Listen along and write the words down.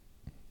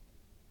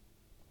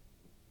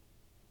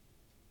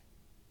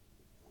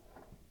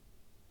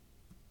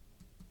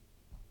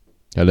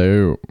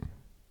Hello.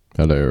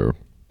 Hello.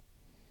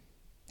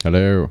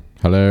 Hello.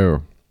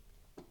 Hello.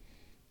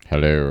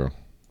 Hello.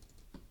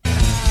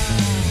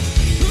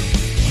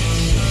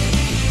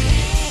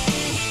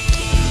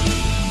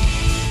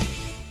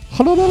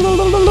 Whoa,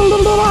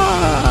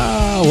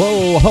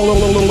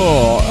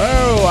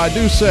 oh, I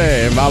do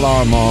say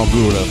Valar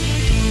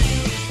Morghulis.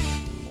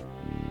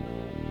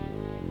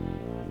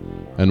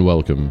 And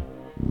welcome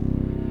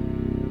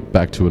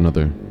back to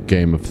another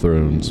Game of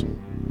Thrones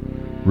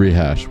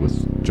Rehash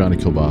with Johnny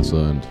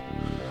Kielbasa and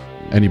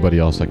anybody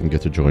else that can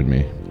get to join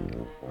me.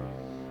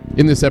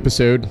 In this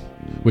episode,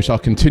 we shall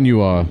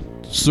continue our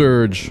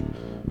surge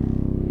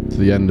to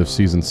the end of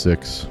Season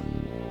 6,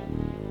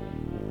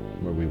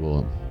 where we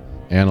will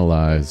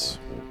analyze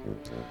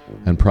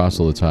and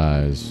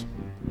proselytize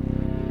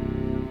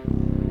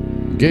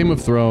Game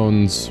of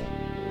Thrones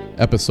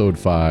Episode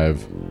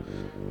 5.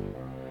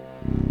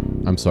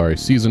 I'm sorry,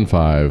 Season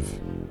 5,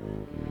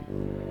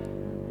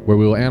 where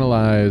we will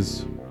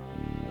analyze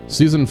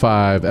Season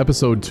 5,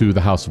 Episode 2,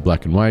 The House of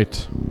Black and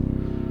White,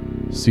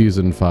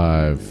 Season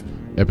 5,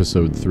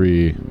 Episode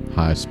 3,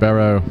 High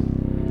Sparrow,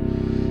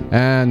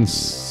 and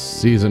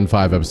Season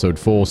 5, Episode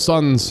 4,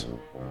 Sons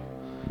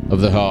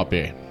of the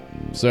Harpy.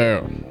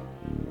 So,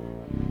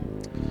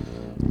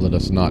 let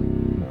us not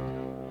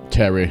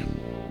tarry,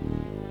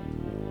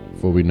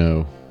 for we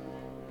know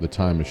the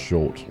time is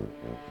short.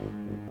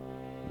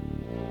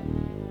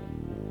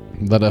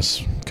 Let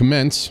us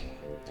commence.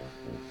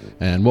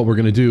 And what we're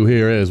going to do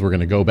here is we're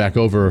going to go back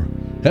over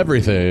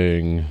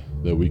everything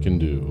that we can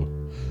do.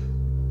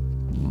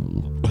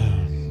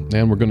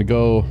 And we're going to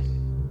go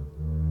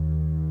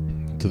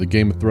to the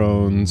Game of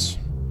Thrones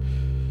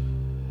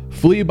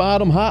Flea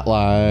Bottom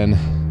Hotline.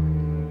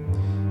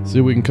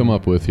 See what we can come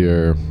up with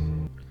here.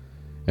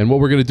 And what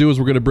we're going to do is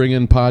we're going to bring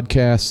in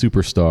podcast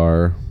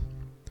superstar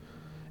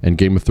and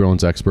Game of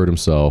Thrones expert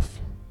himself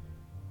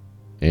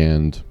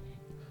and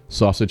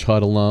Sausage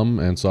Hut alum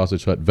and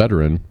Sausage Hut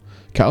veteran,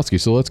 Kowski.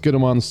 So let's get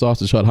him on the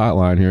Sausage Hut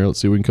hotline here. Let's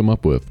see what we can come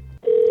up with.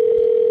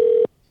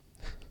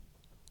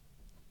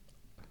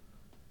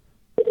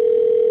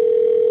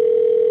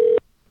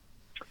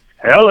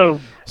 Hello.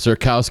 Sir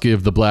Kowski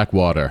of the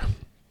Blackwater.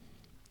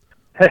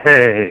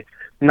 Hey,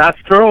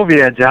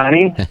 Nostrovia,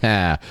 Johnny.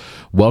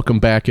 Welcome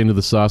back into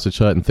the Sausage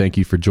Hut, and thank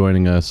you for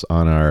joining us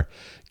on our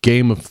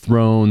Game of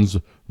Thrones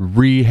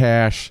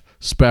Rehash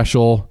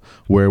special,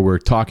 where we're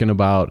talking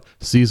about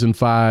Season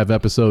 5,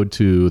 Episode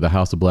 2, The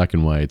House of Black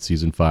and White,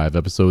 Season 5,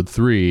 Episode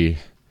 3,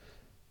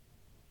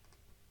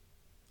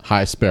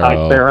 High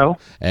Sparrow,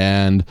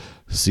 and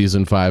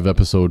Season 5,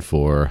 Episode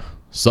 4,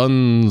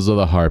 Sons of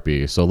the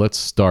Harpy. So let's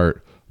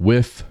start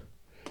with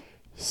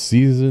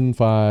Season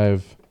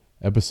 5,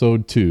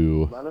 Episode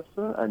 2.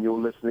 And you're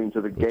listening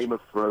to the Game of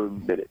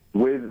Thrones Minute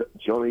with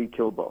Johnny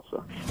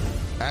Kielbasa.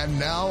 And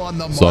now on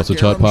the Sausage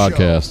Hut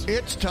podcast. Show,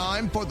 it's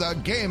time for the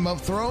Game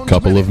of Thrones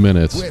Couple of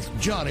minutes with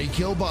Johnny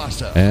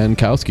Kielbasa and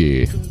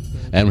Kowski.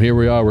 And here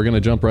we are. We're going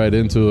to jump right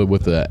into it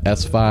with the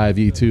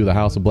S5E2, the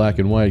House of Black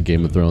and White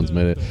Game of Thrones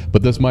minute.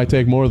 But this might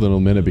take more than a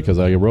minute because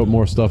I wrote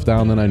more stuff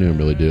down than I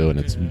normally do, and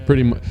it's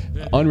pretty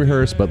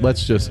unrehearsed. But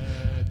let's just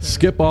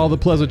skip all the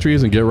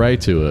pleasantries and get right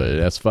to it.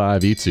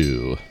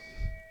 S5E2.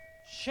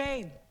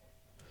 Shame.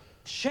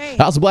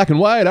 House of Black and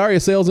White, Arya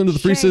sails into the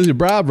Free City of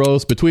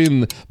Bravos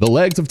between the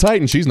legs of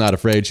Titan. She's not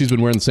afraid. She's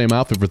been wearing the same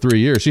outfit for 3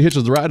 years. She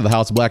hitches the ride to the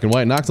House of Black and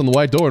White, knocks on the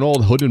white door. An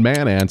old hooded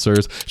man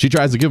answers. She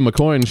tries to give him a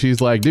coin. She's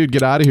like, dude,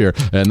 get out of here.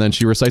 And then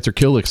she recites her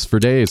kill licks for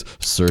days.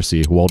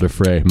 Cersei, Walder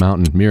Frey,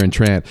 Mountain, Mirren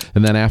Trant.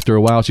 And then after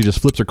a while, she just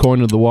flips her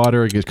coin into the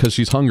water because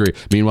she's hungry.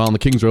 Meanwhile, on the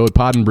King's Road,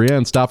 Pod and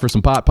Brienne stop for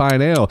some pot pie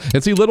and ale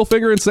and see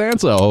Littlefinger and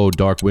Sansa. Oh,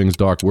 dark wings,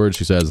 dark words,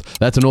 she says.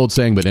 That's an old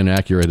saying, but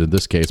inaccurate in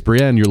this case.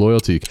 Brienne, your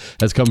loyalty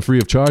has come free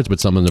of charge,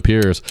 but someone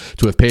appears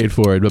to have paid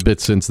for it a bit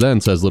since then,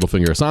 says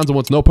Littlefinger. Sansa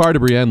wants no part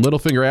of Brienne.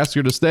 Littlefinger asks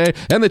her to stay,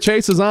 and the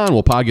chase is on.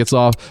 Well, Pod gets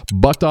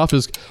bucked off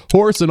his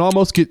horse and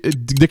almost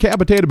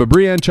decapitated, but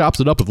Brienne chops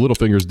it up with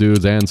Littlefinger's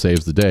dudes and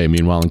saves the day.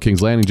 Meanwhile, in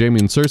King's Landing, Jaime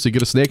and Cersei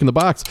get a snake in the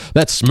box.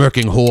 That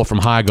smirking whore from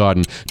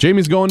Highgarden.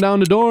 Jaime's going down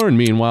to Dorne.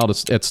 Meanwhile,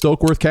 at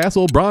Stokeworth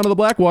Castle, Bronn of the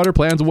Blackwater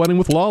plans a wedding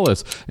with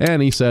Lawless,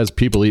 and he says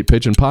people eat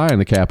pigeon pie in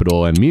the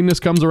capital, and meanness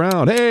comes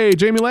around. Hey,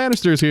 Jaime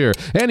Lannister's here,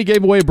 and he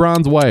gave away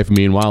Bronn's wife.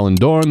 Meanwhile, in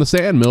Dorne, the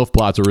Sand Milf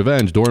plots a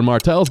revenge. Dorne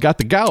Martell's got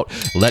the gout.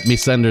 Let me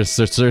send her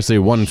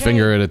Cersei one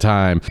finger at a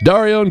time.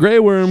 Dario and Grey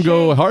Worm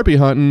go harpy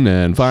hunting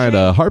and find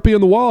a harpy in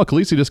the wall.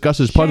 Khaleesi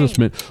discusses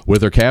punishment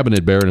with her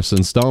cabinet baroness,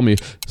 and Salmi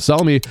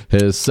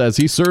says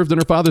he served in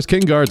her father's king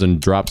guards and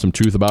dropped some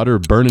truth about her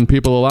burning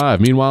people alive.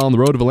 Meanwhile, on the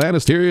road to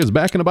Valanus, Tyrion is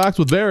back in a box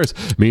with Varys.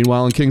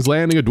 Meanwhile, in King's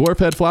Landing, a dwarf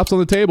head flops on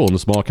the table. In the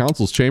small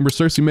council's chamber,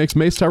 Cersei makes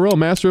Mace Tyrell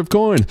master of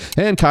coin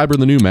and Qyburn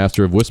the new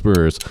master of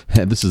whisperers.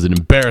 And this is an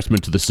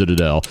embarrassment to the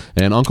Citadel.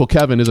 And Uncle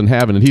Kevin isn't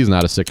having and he's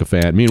not a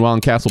sycophant. Meanwhile,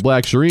 in Castle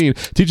Black, Shireen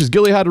teaches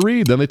Gilly how to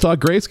read. Then they talk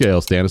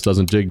grayscale. Stannis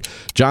doesn't dig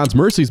Jon's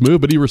Mercy's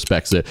move, but he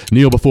respects it.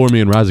 Kneel before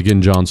me and rise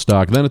again, Jon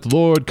Stark. Then at the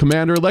Lord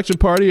Commander election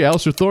party,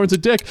 Alistair Thorne's a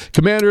dick.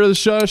 Commander of the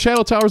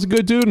Shadow Tower's a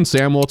good dude, and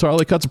Samuel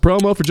Tarly cuts a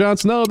promo for Jon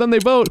Snow. Then they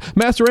vote.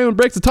 Master Raymond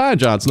breaks the tie.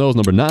 Jon Snow's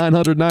number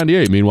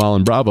 998. Meanwhile,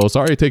 in Bravo,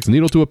 Arya takes a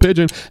needle to a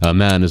pigeon. A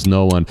man is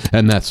no one,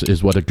 and that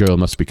is what a girl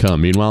must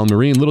become. Meanwhile, in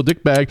Marine, Little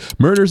Dickbag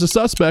murders a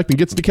suspect and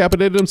gets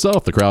decapitated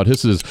himself. The crowd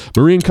hisses.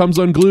 Marine comes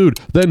unglued.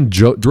 Then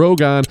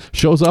Drogon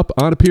shows up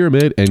on a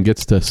pyramid and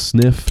gets to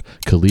sniff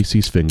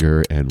Khaleesi's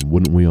finger, and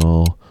wouldn't we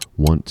all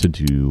want to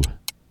do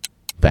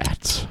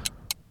that?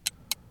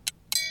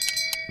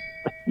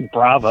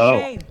 Bravo.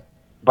 Shame.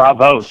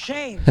 Bravo.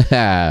 Shame.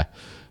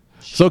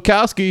 So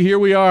Kowski, here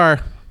we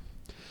are.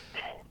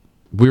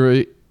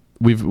 We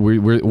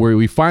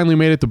finally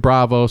made it to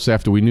Bravos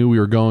after we knew we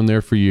were going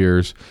there for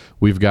years.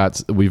 We've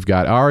got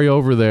Arya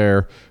over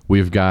there.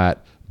 We've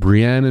got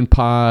Brienne and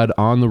Pod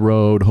on the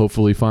road,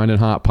 hopefully finding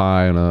hot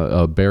pie and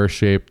a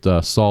bear-shaped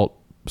salt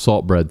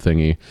bread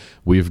thingy.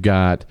 We've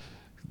got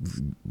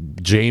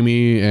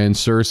Jaime and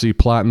Cersei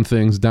plotting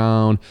things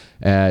down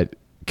at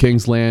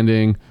King's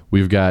Landing.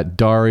 We've got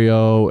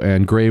Dario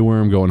and Grey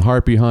Worm going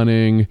harpy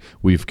hunting.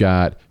 We've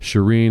got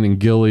Shireen and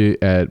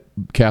Gilly at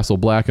Castle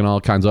Black and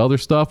all kinds of other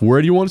stuff.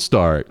 Where do you want to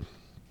start?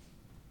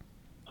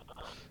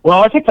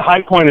 Well, I think the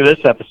high point of this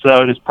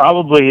episode is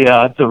probably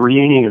the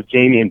reunion of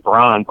Jaime and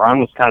Bronn. Bronn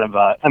was kind of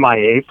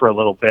MIA for a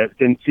little bit.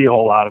 Didn't see a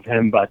whole lot of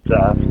him, but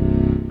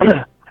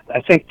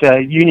I think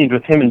the union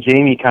with him and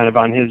Jaime kind of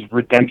on his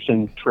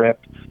redemption trip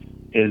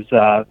is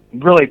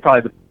really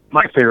probably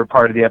my favorite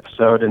part of the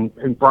episode, and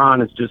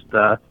Bronn is just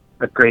a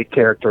great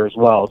character as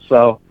well.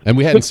 So, and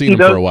we hadn't seen him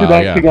for a while.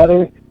 Yeah,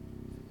 together.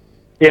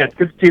 Yeah, it's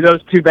good to see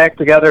those two back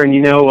together, and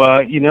you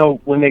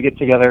know when they get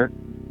together,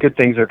 good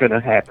things are going to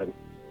happen.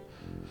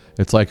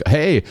 It's like,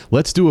 hey,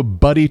 let's do a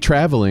buddy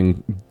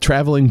traveling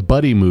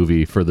buddy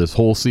movie for this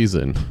whole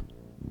season.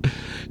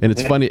 And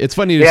it's funny. It's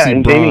funny to see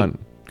Bronn.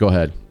 Go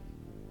ahead.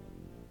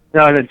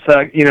 No, and it's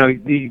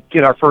you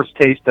get our first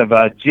taste of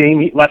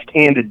Jaime,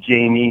 left-handed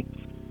Jaime,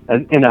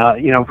 in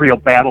a real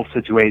battle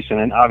situation,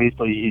 and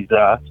obviously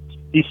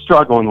he's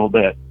struggling a little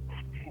bit.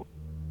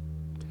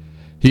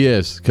 He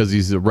is, because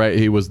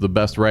he was the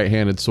best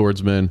right-handed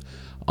swordsman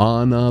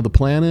on the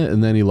planet,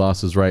 and then he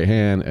lost his right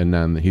hand, and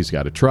then he's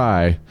got to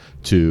try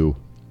to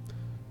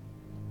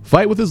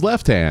fight with his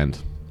left hand.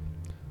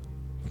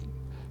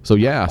 So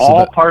yeah,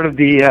 all part of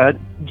the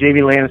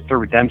Jaime Lannister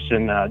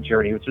redemption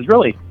journey, which is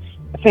really,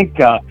 I think,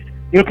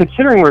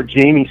 considering where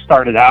Jaime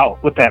started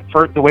out with that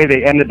the way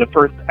they ended the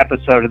first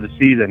episode of the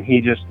season,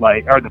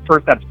 or the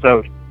first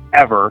episode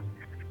ever,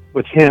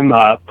 with him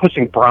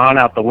pushing Bronn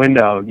out the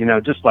window,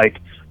 just like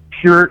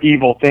pure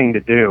evil thing to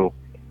do.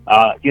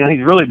 He's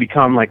really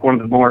become like one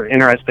of the more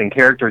interesting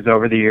characters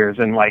over the years,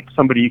 and like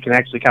somebody you can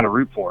actually kind of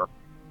root for,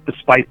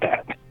 despite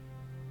that.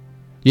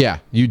 Yeah,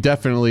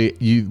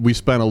 we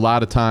spent a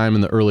lot of time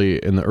in the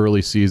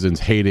early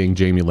seasons hating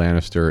Jaime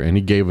Lannister, and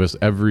he gave us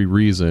every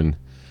reason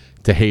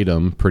to hate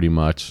him, pretty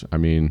much. I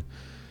mean,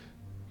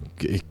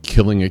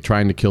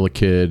 trying to kill a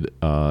kid,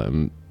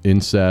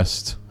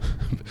 incest,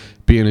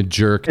 being a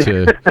jerk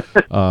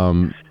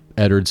to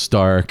Eddard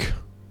Stark.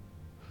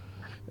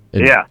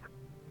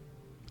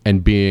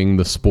 And being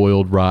the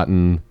spoiled,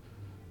 rotten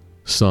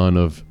son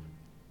of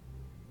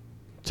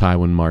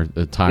Tywin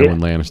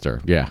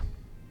Lannister.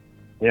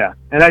 Yeah,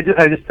 and I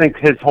just think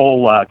his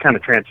whole kind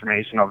of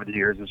transformation over the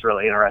years is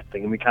really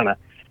interesting, and we kind of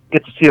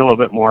get to see a little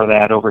bit more of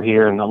that over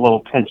here, and a little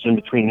tension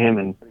between him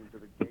and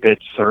the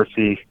bitch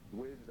Cersei.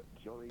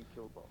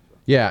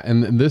 Yeah,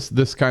 and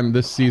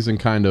this season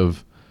kind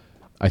of,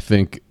 I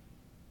think,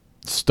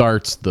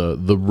 starts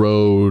the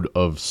road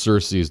of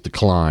Cersei's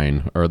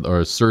decline, or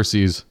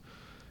Cersei's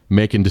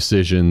making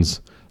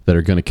decisions that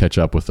are going to catch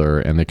up with her,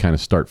 and they kind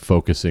of start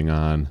focusing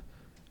on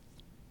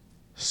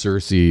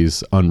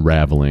Cersei's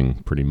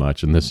unraveling, pretty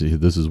much, and this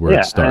is where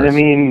it starts. And I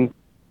mean,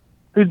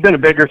 who's been a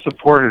bigger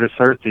supporter to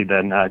Cersei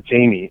than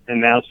Jaime?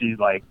 And now she's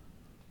like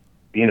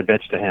being a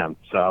bitch to him.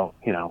 So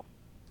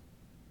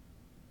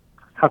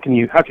how can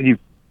you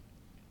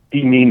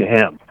be mean to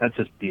him? That's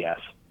just BS.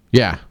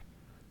 Yeah,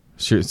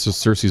 so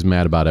Cersei's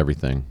mad about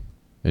everything,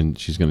 and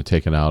she's going to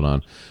take it out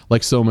on,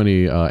 like so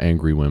many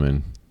angry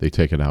women. They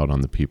take it out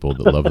on the people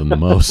that love them the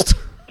most.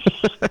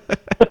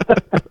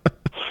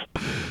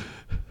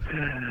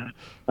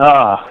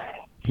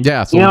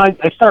 Yeah. So,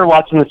 I started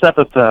watching this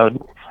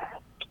episode,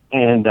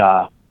 and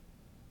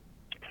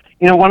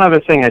one other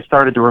thing I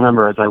started to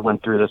remember as I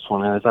went through this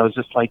one is I was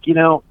just like,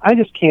 I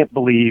just can't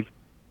believe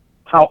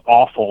how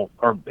awful,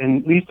 or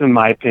at least in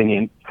my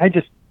opinion, I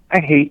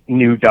hate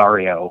new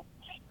Dario.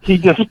 He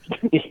just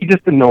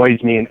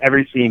annoys me in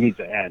every scene he's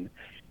in.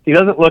 He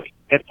doesn't look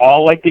at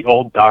all like the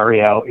old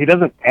Dario. He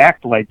doesn't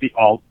act like the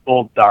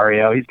old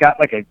Dario. He's got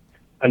like a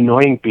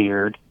annoying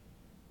beard,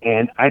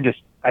 and I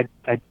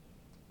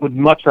would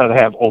much rather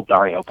have old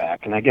Dario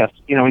back. And I guess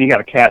when you got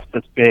a cast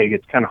this big,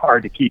 it's kind of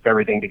hard to keep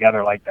everything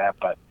together like that.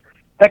 But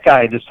that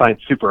guy I just find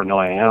super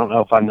annoying. I don't know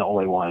if I'm the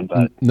only one,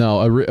 but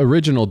no,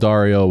 original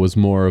Dario was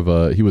more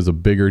of he was a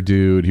bigger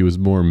dude. He was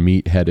more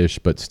meatheadish,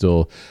 but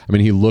still, I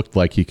mean, he looked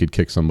like he could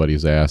kick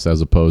somebody's ass,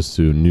 as opposed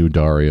to new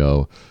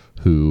Dario,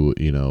 who,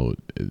 you know,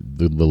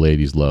 the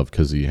ladies love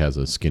because he has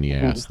a skinny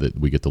ass that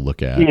we get to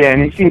look at. Yeah,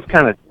 and he seems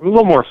kind of a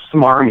little more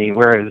smarmy,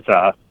 whereas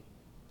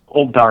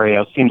old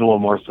Dario seemed a little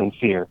more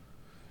sincere.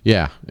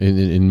 Yeah,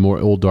 and more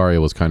old Dario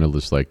was kind of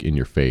just like in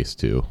your face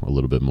too, a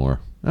little bit more.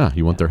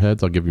 You want their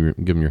heads? I'll give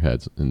them your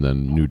heads. And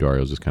then new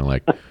Dario's just kind of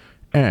like,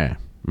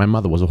 my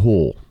mother was a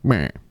whore.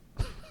 Meh.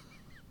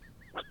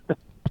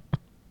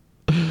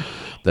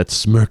 That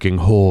smirking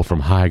whore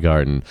from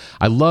Highgarden.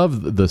 I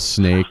love the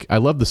snake. I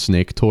love the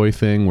snake toy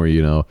thing where,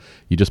 you know,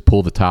 you just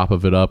pull the top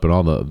of it up and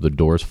all the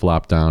doors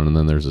flop down and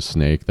then there's a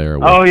snake there.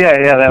 With,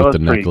 that was the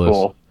pretty necklace.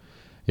 cool.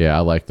 Yeah,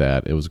 I like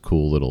that. It was a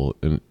cool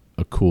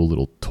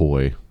little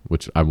toy,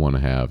 which I want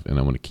to have, and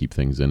I want to keep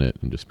things in it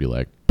and just be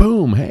like,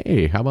 boom,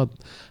 hey, how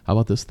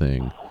about this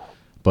thing?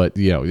 But,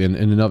 you know, and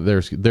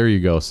another, there you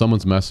go.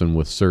 Someone's messing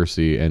with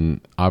Cersei,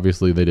 and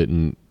obviously they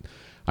didn't.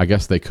 I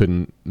guess they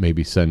couldn't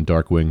maybe send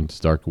dark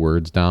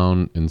words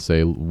down and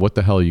say, what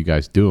the hell are you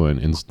guys doing?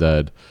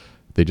 Instead,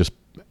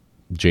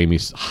 Jamie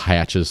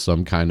hatches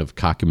some kind of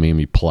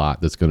cockamamie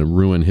plot that's going to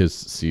ruin his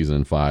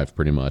season 5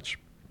 pretty much,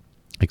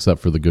 except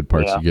for the good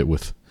parts you get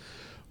with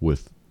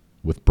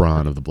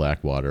Bronn of the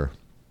Blackwater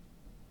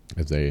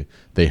as they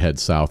head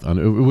south,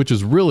 which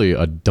is really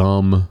a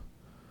dumb.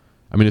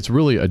 I mean, it's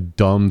really a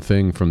dumb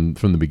thing from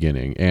the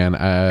beginning, and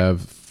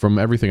from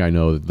everything I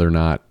know,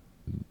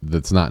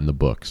 that's not in the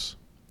books.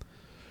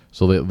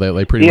 So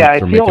they pretty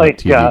much are making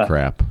up TV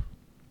crap.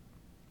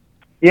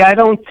 Yeah, I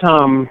don't.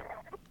 I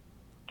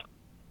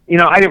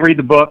didn't read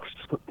the books,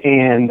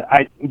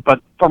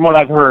 but from what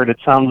I've heard, it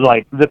sounds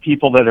like the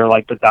people that are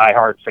like the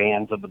diehard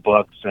fans of the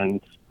books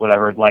and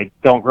whatever, like,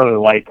 don't really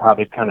like how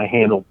they've kind of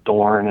handled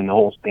Dorne and the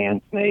whole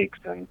Sand Snakes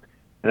and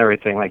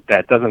everything like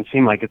that. Doesn't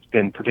seem like it's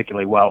been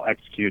particularly well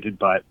executed,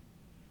 but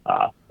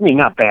I mean,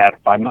 not bad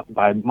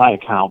by my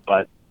account,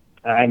 but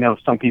I know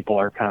some people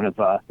are kind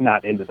of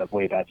not into the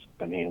way that's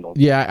been handled.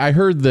 Yeah, I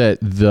heard that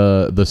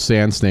the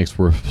Sand Snakes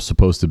were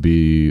supposed to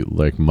be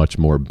like much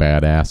more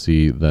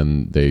badassy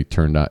than they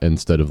turned out.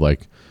 Instead of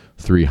like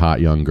 3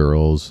 hot young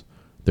girls,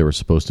 they were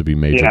supposed to be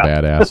major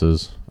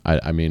badasses.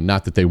 I mean,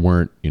 not that they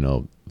weren't, you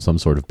know, some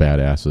sort of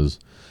badasses,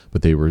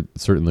 but they were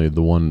certainly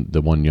the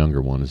one younger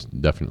one is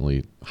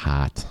definitely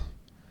hot,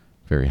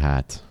 very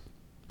hot.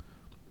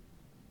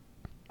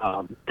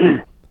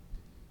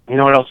 You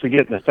know what else we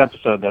get in this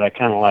episode that I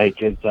kind of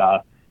like is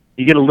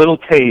you get a little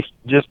taste,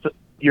 just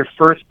your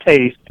first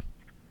taste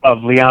of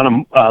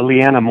Lyanna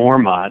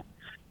Mormont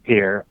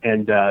here,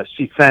 and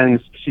she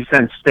sends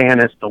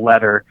Stannis the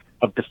letter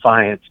of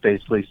defiance,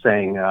 basically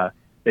saying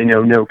they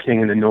know no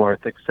king in the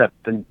north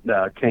except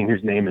the king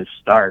whose name is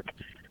Stark,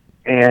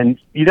 and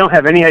you don't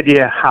have any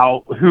idea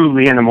who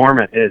Lyanna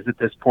Mormont is at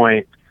this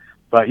point,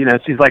 but you know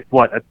she's like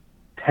a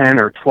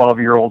 10 or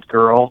 12-year-old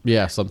girl,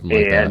 something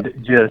like that,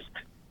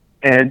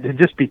 and it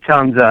just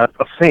becomes a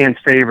fan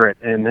favorite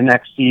in the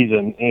next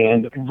season,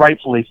 and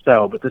rightfully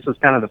so. But this is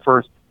kind of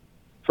the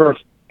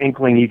first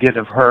inkling you get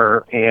of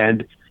her,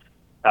 and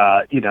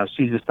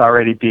she's just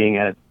already being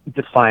a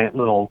defiant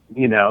little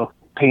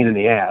pain in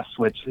the ass,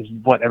 which is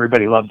what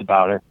everybody loves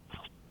about her.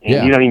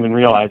 And you don't even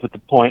realize at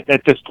this point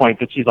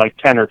that she's like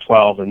 10 or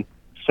 12 and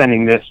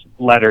sending this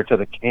letter to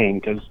the king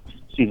because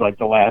she's like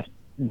the last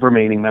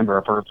remaining member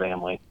of her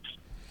family.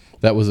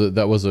 That was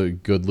a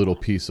good little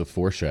piece of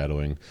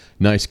foreshadowing.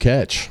 Nice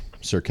catch,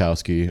 Sir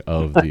Kowski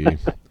of the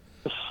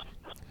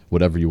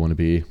whatever you want to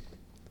be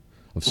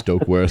of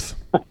Stokeworth.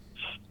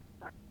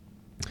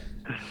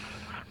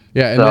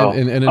 Yeah,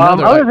 and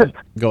another.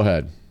 Go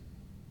ahead.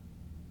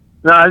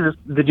 No,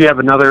 did you have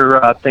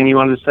another thing you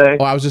wanted to say?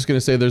 Oh, I was just going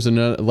to say there's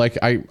another. Like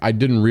I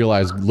didn't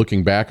realize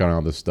looking back on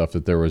all this stuff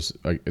that there was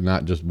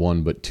not just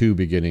one but 2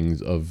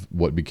 beginnings of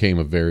what became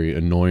a very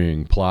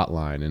annoying plot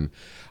line, and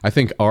I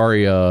think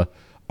Arya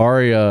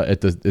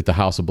at the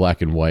House of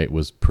Black and White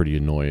was pretty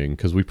annoying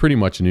because we pretty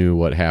much knew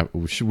what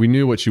happened. We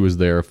knew what she was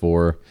there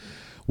for.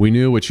 We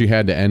knew what she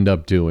had to end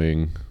up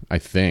doing, I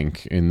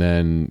think. And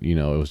then, it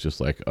was just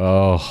like,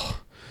 oh,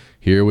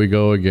 here we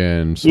go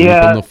again.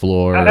 Sweeping the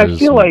floors. I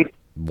feel like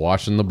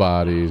washing the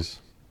bodies.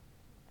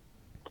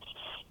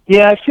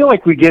 Yeah, I feel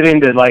like we get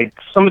into like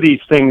some of these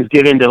things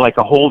get into like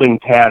a holding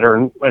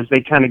pattern as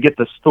they kind of get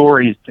the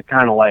stories to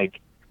kind of like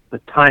the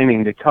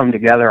timing to come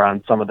together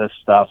on some of this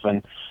stuff.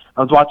 And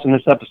I was watching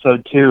this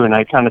episode too, and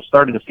I kind of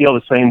started to feel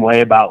the same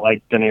way about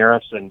like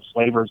Daenerys and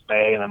Slaver's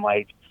Bay, and I'm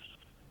like,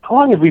 how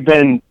long have we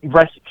been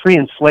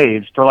freeing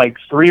slaves? For like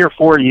 3 or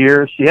 4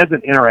 years. She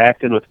hasn't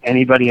interacted with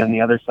anybody on the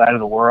other side of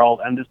the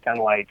world. I'm just kind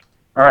of like,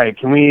 all right,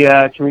 can we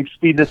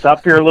speed this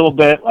up here a little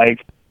bit?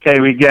 Like, okay,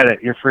 we get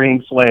it. You're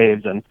freeing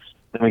slaves, and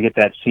then we get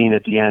that scene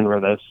at the end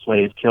where the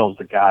slave kills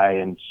the guy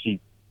and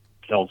she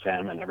kills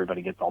him, and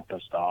everybody gets all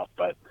pissed off.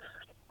 But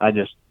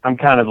I'm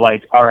kind of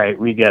like, all right,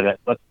 we get it.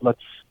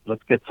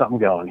 Let's get something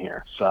going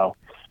here. So,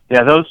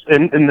 Yeah, those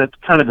in the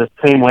kind of the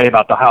same way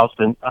about the house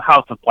and a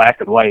House of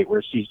Black and White,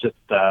 where she's just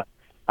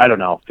I don't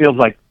know, feels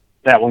like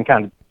that one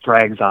kind of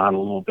drags on a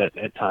little bit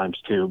at times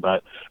too.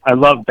 But I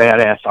love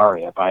Badass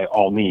Arya by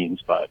all means,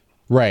 but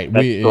right,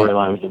 that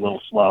storyline was a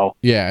little slow.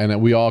 Yeah,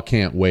 and we all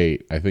can't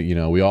wait. I think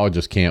we all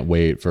just can't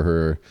wait for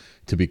her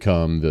to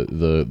become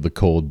the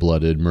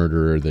cold-blooded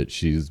murderer that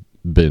she's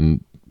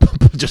been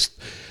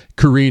just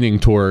careening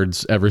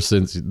towards ever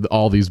since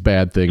all these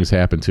bad things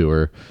happened to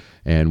her.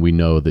 And we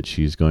know that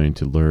she's going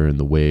to learn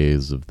the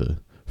ways of the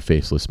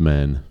faceless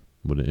men,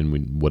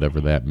 and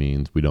whatever that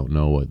means. We don't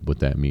know what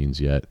that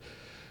means yet.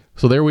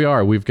 So there we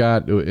are. We've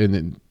got,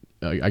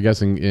 I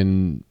guess,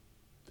 in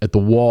at the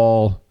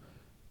wall,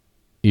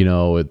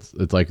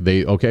 it's like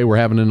we're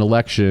having an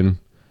election,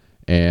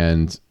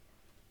 and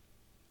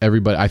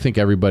I think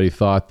everybody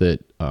thought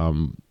that,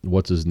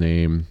 what's his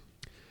name?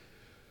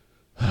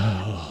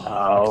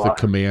 The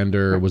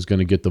commander was going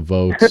to get the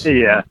votes.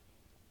 Yeah.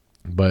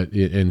 But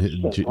Janis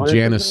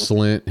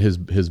Slint,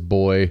 his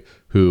boy,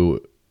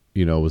 who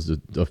was a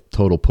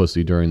total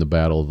pussy during the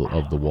Battle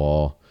of the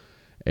Wall,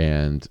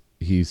 and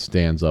he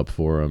stands up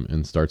for him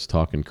and starts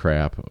talking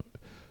crap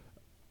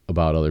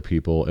about other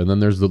people. And then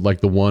there's the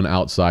one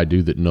outside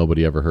dude that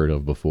nobody ever heard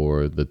of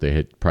before that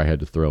they probably had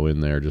to throw in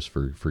there just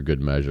for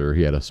good measure.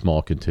 He had a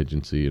small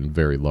contingency and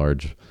very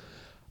large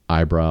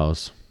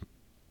eyebrows.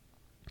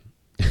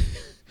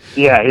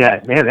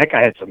 Yeah, man, that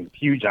guy had some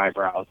huge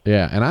eyebrows.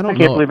 Yeah, and I can't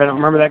believe I don't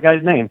remember that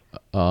guy's name.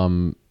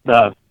 I've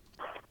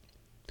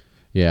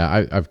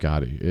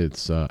got it.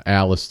 It's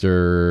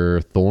Alistair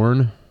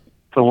Thorne.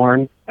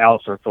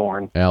 Alistair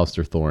Thorne.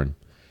 Alistair Thorne.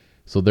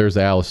 So there's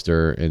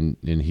Alistair, and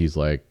he's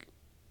like,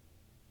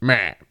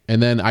 meh.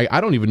 And then I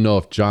don't even know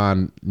if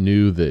John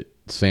knew that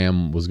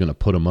Sam was going to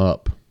put him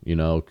up,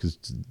 because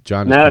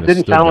John. No, it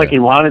didn't sound like he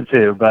wanted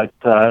to,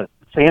 but.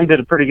 Sam did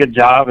a pretty good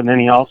job, and then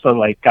he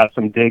also got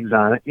some digs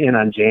on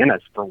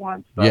Janis for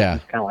once. So yeah,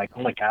 it's kind of like,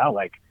 oh my god,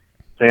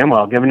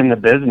 Samwell giving him the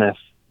business.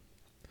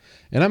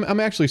 And I'm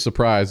actually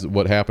surprised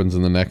what happens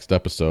in the next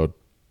episode.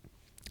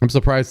 I'm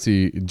surprised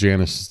to see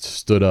Janis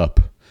stood up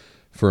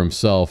for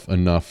himself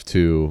enough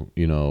to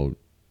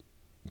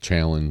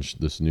challenge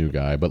this new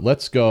guy. But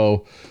let's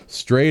go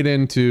straight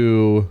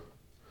into,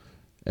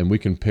 and we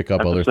can pick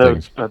up other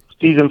things.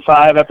 Season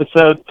 5,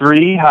 Episode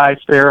 3, High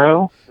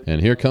Sparrow. And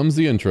here comes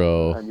the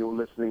intro. And you're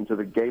listening to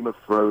the Game of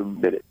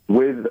Thrones Minute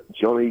with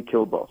Johnny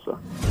Kielbasa.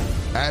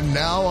 And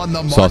now on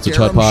the Sausage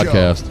Hut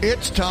Podcast,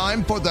 it's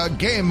time for the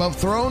Game of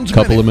Thrones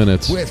Couple of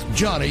minutes with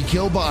Johnny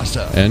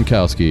Kielbasa and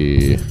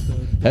Kowski.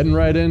 Heading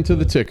right into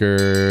the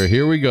ticker.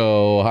 Here we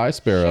go. High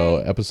Sparrow,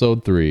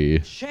 Episode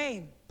 3.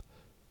 Shame.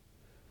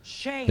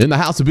 In the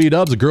House of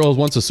B-Dubs, a girl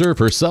wants to serve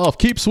herself.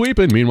 Keep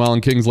sweeping. Meanwhile,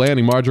 in King's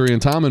Landing, Marjorie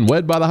and Tommen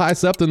wed by the High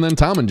Septon, then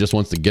Tommen just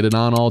wants to get it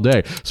on all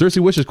day. Cersei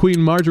wishes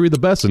Queen Marjorie the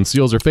best and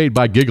seals her fate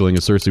by giggling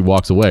as Cersei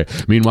walks away.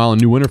 Meanwhile, in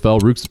New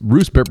Winterfell,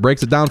 Roose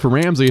breaks it down for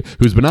Ramsay,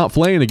 who's been out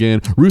flaying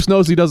again. Roose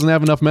knows he doesn't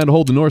have enough men to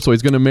hold the North, so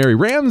he's going to marry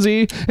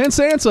Ramsay and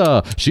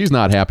Sansa. She's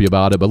not happy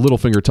about it, but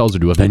Littlefinger tells her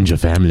to avenge her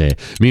family.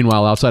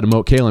 Meanwhile, outside of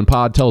Moat Cailin,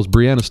 Pod tells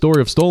Brienne a story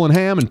of stolen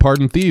ham and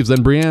pardoned thieves.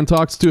 Then Brienne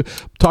talks of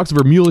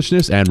her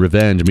mulishness and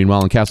revenge.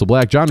 Meanwhile, in Castle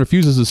Black, Jon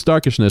refuses his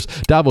starkishness.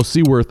 Davos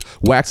Seaworth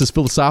waxes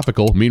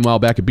philosophical. Meanwhile,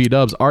 back at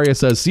B-Dubs, Arya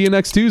says, see you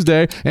next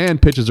Tuesday, and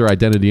pitches her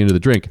identity into the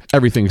drink.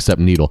 Everything except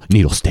Needle.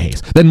 Needle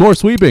stays. Then more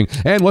sweeping.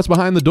 And what's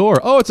behind the door?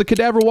 Oh, it's a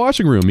cadaver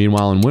washing room.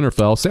 Meanwhile, in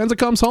Winterfell, Sansa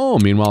comes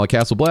home. Meanwhile, at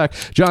Castle Black,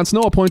 Jon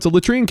Snow appoints a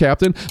latrine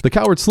captain. The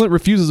coward Slint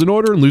refuses an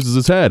order and loses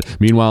his head.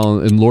 Meanwhile,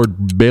 in Lord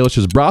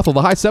Baelish's brothel,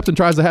 the High Septon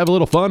tries to have a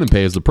little fun and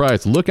pays the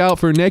price. Look out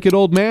for naked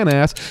old man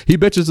ass. He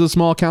bitches the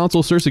small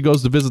council. Cersei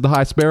goes to visit the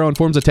High Sparrow and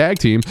forms a tag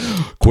team.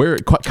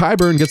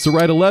 Qyburn gets to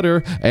write a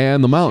letter,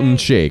 and the mountain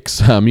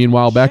shakes.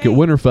 Meanwhile, back at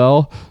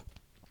Winterfell,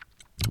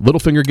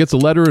 Littlefinger gets a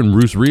letter and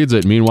Roose reads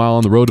it. Meanwhile,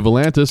 on the road to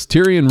Volantis,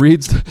 Tyrion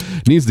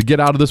needs to get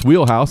out of this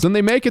wheelhouse, and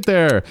they make it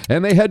there,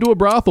 and they head to a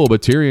brothel,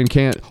 but Tyrion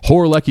can't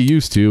whore like he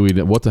used to.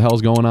 What the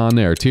hell's going on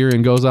there?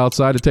 Tyrion goes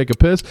outside to take a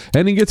piss,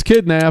 and he gets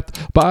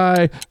kidnapped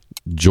by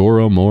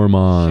Jorah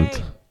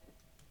Mormont.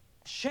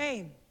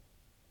 Shame.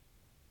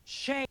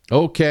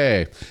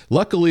 Okay.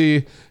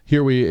 Luckily,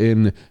 here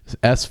in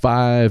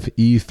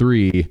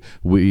S5E3,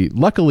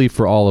 luckily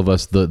for all of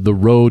us, the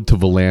road to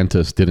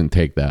Volantis didn't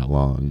take that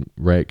long,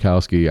 right,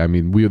 Kowski? I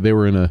mean, they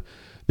were in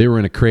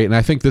a crate, and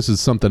I think this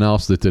is something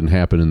else that didn't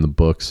happen in the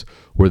books,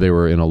 where they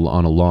were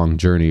on a long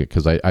journey,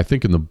 because I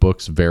think in the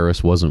books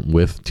Varys wasn't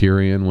with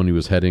Tyrion when he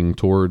was heading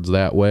towards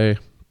that way.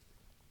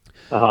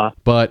 Uh-huh.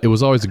 But it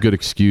was always a good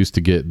excuse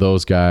to get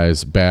those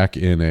guys back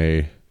in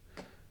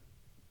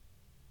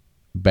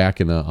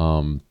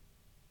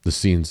the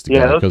scenes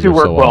together. Yeah, those two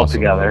work well awesome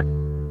together.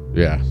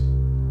 Yeah.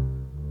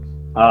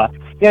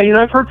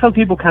 I've heard some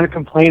people kind of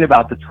complain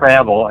about the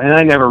travel, and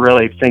I never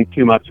really think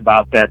too much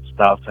about that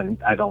stuff, and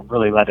I don't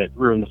really let it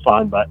ruin the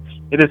fun, but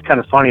it is kind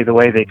of funny the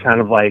way they kind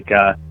of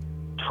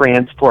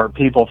transport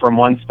people from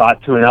one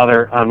spot to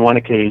another on one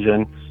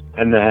occasion,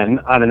 and then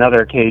on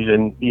another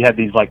occasion you have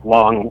these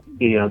long,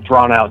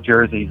 drawn out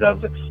jerseys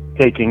of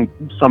taking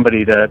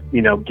somebody to,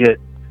 get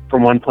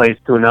from one place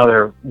to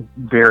another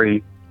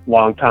very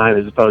long time,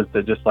 as opposed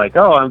to just like,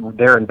 oh, I'm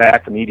there and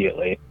back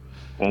immediately.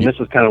 And this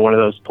is kind of one of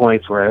those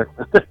points where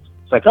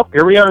it's like, oh,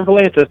 here we are in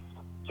Volantis.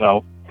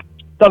 So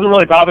it doesn't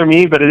really bother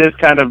me, but it is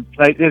kind of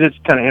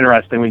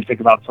interesting when you think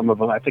about some of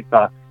them. I think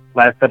the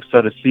last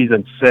episode of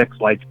season 6,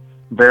 like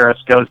Varys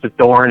goes to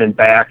Dorne and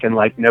back in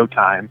like no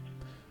time.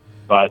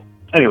 But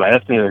anyway,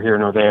 that's neither here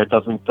nor there. It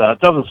doesn't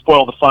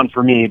spoil the fun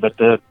for me, but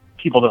the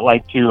people that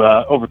like to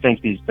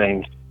overthink these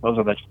things, those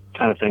are the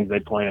kind of things they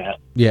point at.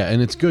 Yeah,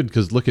 and it's good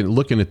because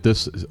looking at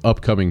this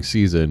upcoming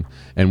season,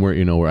 and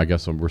I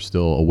guess we're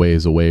still a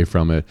ways away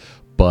from it,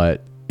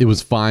 but it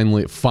was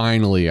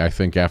finally, I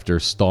think, after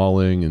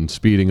stalling and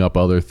speeding up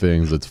other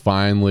things,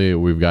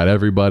 we've got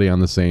everybody on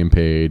the same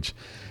page,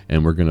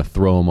 and we're gonna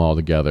throw them all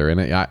together. And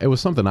it was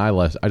something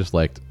I just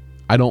liked.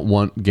 I don't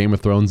want Game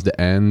of Thrones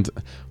to end,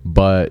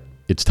 but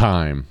it's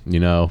time.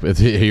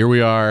 Here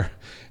we are.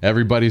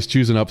 Everybody's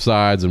choosing up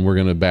sides, and we're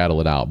gonna battle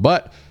it out.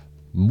 But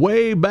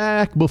way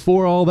back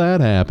before all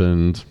that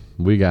happened,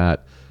 we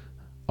got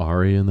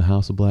Arya in the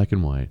House of Black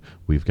and White.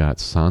 We've got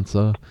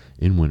Sansa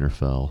in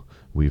Winterfell.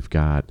 We've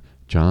got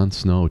Jon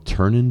Snow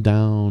turning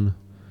down,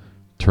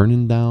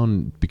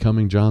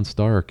 becoming Jon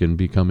Stark and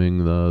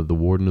becoming the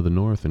Warden of the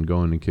North and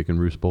going and kicking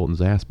Roose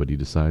Bolton's ass, but he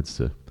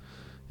decides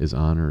his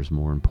honor is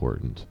more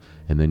important.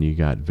 And then you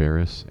got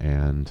Varys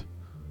and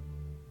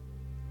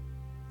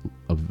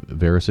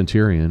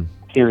Tyrion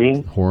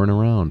whoring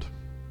around.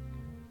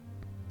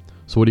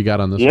 So what do you got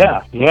on this one?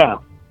 Yeah.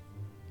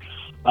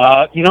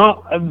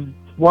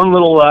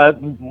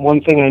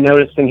 One thing I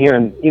noticed in here,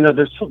 and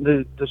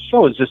the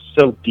show is just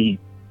so deep.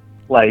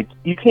 Like,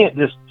 you can't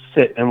just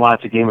sit and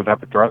watch an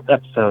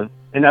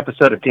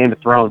episode of Game of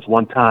Thrones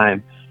one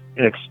time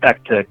and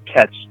expect to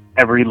catch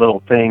every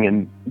little thing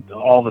and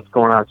all that's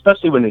going on,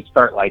 especially when they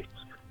start like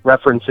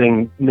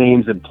referencing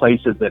names and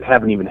places that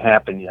haven't even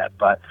happened yet.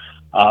 But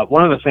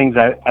one of the things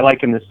I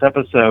like in this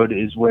episode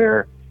is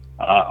where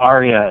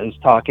Arya is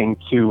talking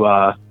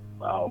to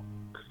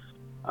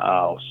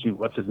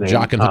what's his name?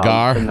 Jaqen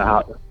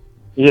H'ghar.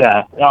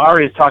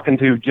 Arya is talking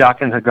to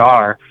Jaqen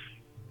H'ghar,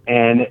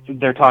 and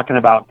they're talking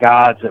about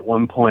gods at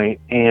one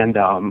point, and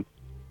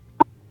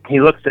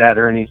he looks at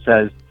her and he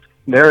says,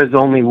 "There is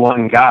only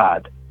one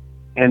God,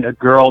 and a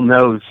girl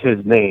knows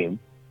his name."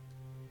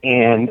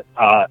 And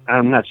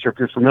I'm not sure if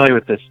you're familiar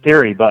with this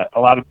theory, but a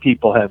lot of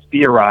people have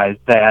theorized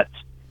that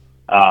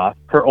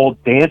her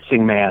old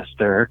dancing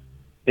master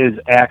is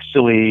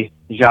actually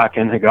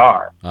Jaqen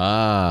H'ghar.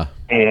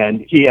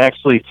 And he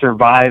actually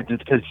survived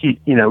because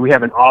we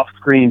have an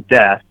off-screen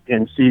death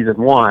in season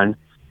 1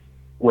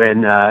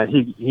 when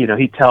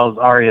he tells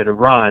Arya to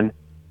run,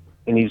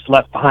 and he's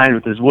left behind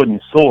with his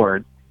wooden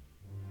sword.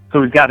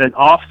 So we've got an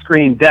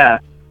off-screen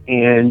death,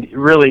 and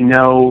really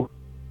no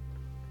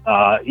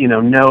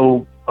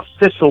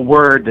official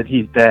word that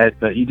he's dead,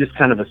 but you just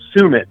kind of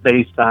assume it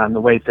based on the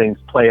way things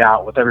play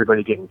out with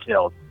everybody getting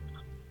killed.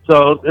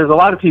 So there's a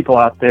lot of people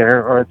out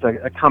there, or it's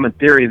a common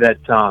theory that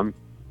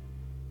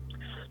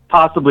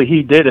possibly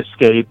he did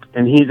escape,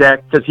 and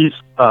because he's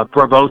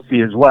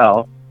Braavosi as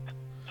well.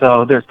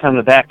 So there's kind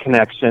of that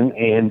connection,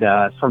 and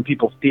some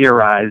people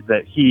theorize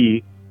that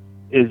he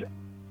is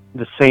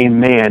the same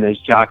man as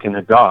Jaqen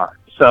H'ghar.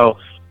 So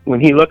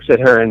when he looks at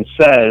her and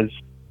says,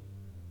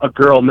 "A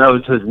girl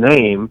knows his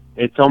name,"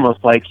 it's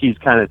almost like he's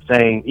kind of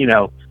saying,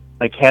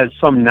 has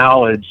some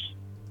knowledge.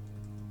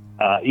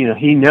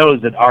 He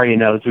knows that Arya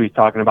knows who he's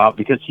talking about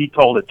because he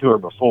told it to her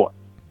before.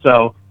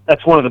 So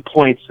that's one of the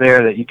points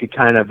there that you could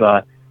kind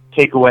of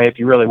take away if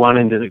you really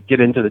wanted to get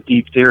into the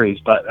deep theories,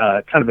 but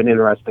kind of an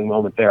interesting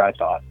moment there, I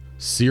thought.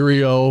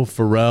 Syrio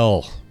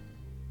Forel.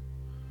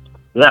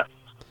 Yeah.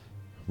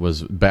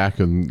 Was back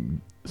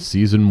in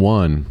season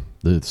 1,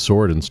 the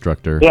sword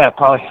instructor. Yeah,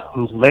 probably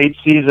late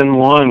season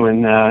 1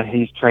 when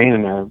he's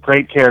training her.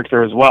 Great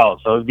character as well.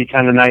 So it'd be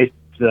kind of nice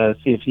to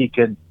see if he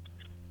could,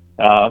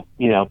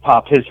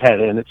 pop his head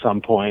in at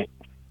some point.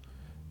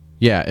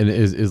 Yeah, and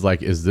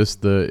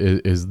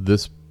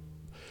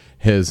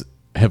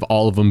have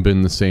all of them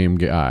been the same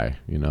guy?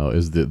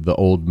 Is the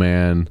old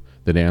man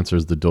that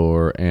answers the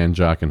door and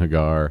Jaqen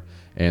H'ghar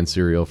and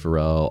Syrio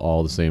Forel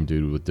all the same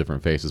dude with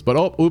different faces?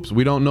 But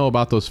we don't know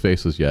about those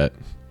faces yet.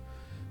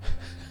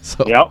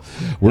 So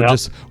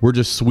we're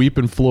just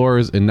sweeping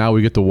floors, and now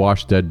we get to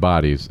wash dead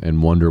bodies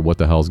and wonder what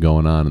the hell's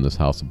going on in this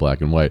House of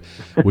Black and White,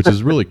 which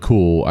is really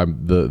cool.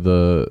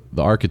 The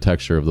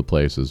architecture of the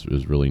place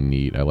is really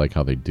neat. I like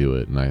how they do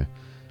it, and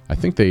I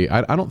think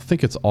I don't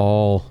think it's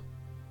all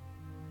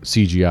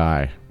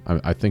CGI.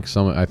 I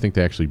think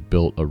they actually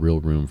built a real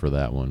room for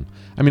that one.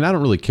 I mean, I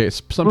don't really care.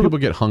 Some people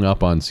get hung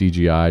up on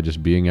CGI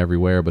just being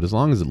everywhere, but as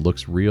long as it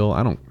looks real,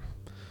 I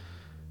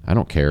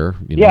don't care.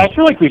 I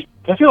feel like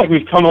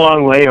we've come a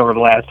long way over the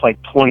last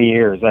 20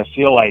 years. I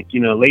feel like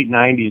late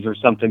 90s or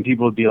something,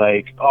 people would be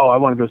like, "Oh, I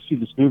want to go see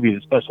this movie.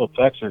 The special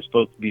effects are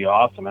supposed to be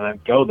awesome," and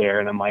I'd go there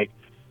and I'm like,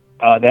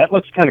 "That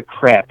looks kind of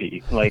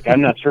crappy.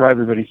 I'm not sure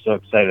everybody's so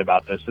excited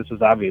about this. This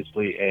is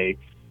obviously a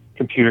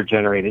computer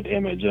generated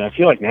image," and I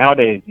feel like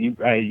nowadays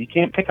you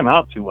can't pick them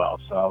out too well.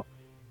 So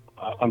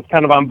I'm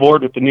kind of on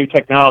board with the new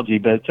technology,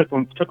 but it took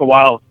a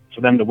while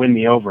for them to win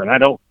me over, and I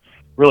don't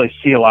really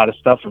see a lot of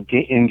stuff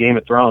in Game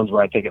of Thrones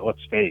where I think it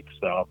looks fake.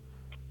 So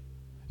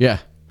yeah,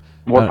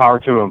 more power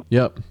to them.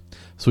 Yep.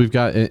 So we've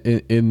got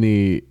in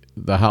the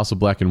House of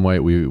Black and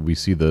White, we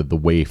see the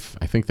waif.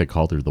 I think they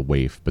called her the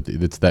waif, but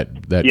it's that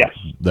Yes.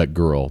 that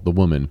girl, the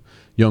woman,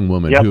 young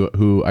woman, Yep.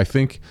 who I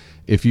think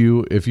if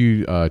you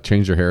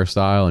change her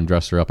hairstyle and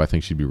dress her up, I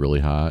think she'd be really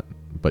hot.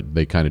 But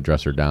they kind of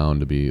dress her down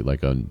to be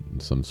like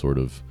some sort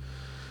of,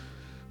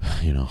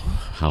 House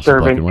of Black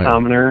Servant, and White.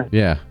 commoner.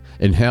 Yeah,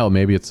 and hell,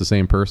 maybe it's the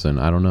same person.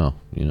 I don't know.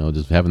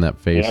 Just having that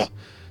face. Yeah.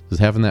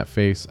 Just having that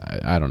face.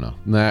 I don't know.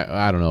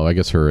 I don't know. I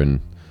guess her and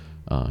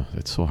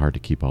it's so hard to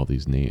keep all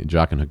these names.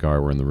 Jock and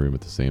Hagar were in the room at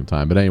the same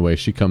time. But anyway,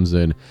 she comes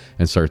in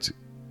and starts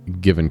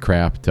giving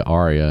crap to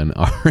Arya, and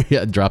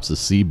Arya drops a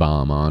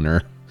C-bomb on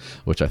her,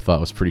 which I thought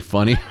was pretty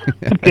funny.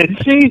 Did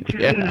she?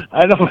 Yeah.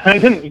 I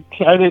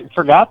didn't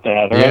forgot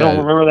that. Or Yeah. I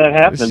don't remember that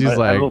happening. She's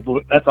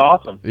but that's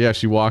awesome. Yeah,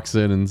 she walks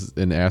in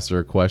and asks her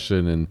a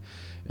question,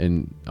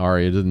 and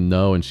Arya didn't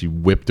know, and she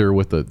whipped her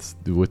with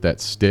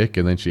that stick,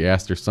 and then she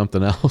asked her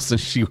something else,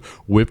 and she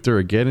whipped her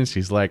again, and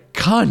she's like,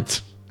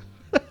 "Cunt."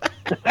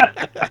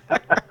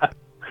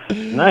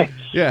 Nice.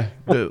 Yeah,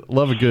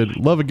 love a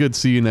good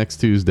see you next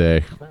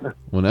Tuesday,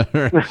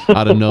 whenever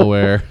out of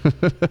nowhere.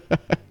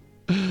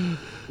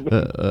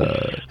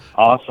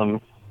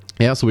 Awesome.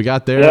 Yeah, so we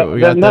got there. Yeah, we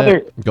got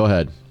another- that. Go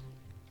ahead.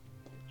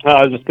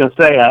 I was just going to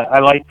say, I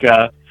like,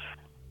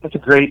 that's a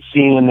great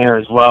scene in there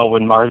as well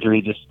when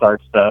Marjorie just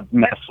starts to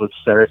mess with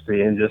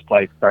Cersei and just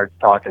like starts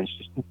talking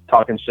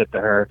shit to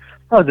her.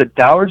 Oh, the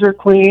Dowager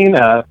Queen?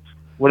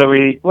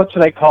 What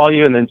should I call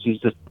you? And then she's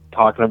just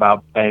talking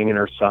about banging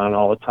her son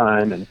all the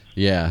time and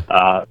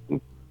Yeah.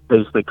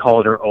 basically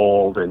called her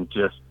old and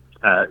just,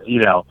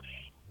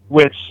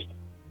 which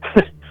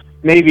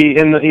maybe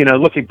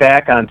looking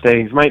back on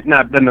things might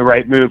not have been the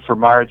right move for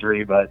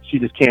Marjorie, but she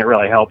just can't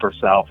really help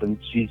herself. And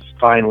she's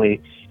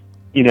finally,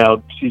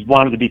 she's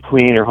wanted to be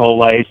queen her whole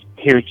life.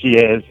 Here she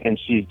is, and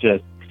she's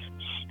just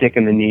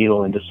sticking the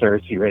needle into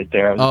Cersei right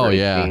there. It was a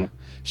great scene.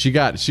 She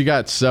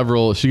got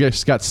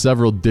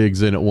several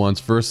digs in at once.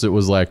 First it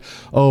was like,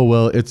 "Oh,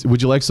 well,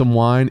 would you like some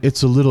wine?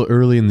 It's a little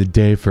early in the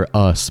day for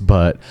us,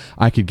 but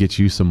I could get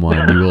you some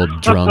wine, you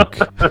old drunk."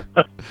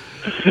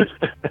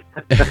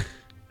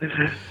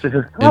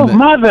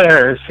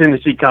 Mother! As soon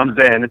as she comes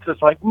in, it's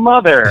just like,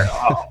 "Mother!"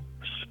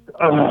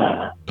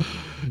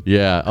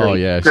 Yeah. Oh,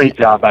 yeah. Great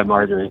job by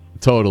Marjorie.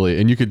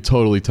 Totally. And you could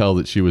totally tell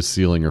that she was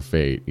sealing her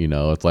fate.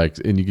 It's like,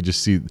 and you could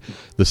just see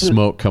the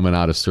smoke coming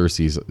out of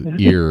Cersei's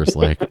ears.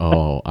 Like,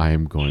 "Oh,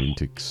 I'm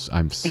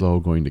so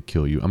going to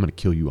kill you. I'm going to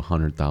kill you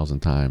 100,000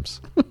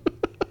 times."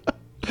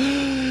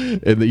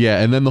 And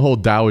then the whole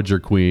Dowager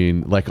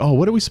Queen, like, "Oh,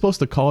 what are we supposed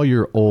to call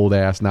your old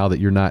ass now that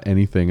you're not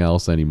anything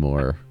else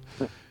anymore?"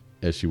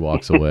 As she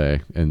walks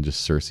away, and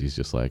just Cersei's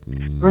just like,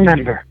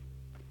 "Remember,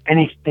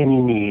 anything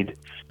you need."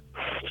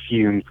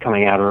 Fumes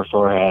coming out of her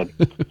forehead.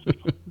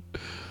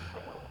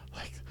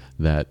 Like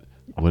that.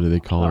 What do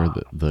they call her?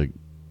 The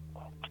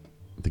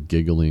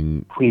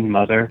giggling Queen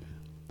Mother.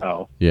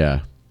 Oh. Yeah.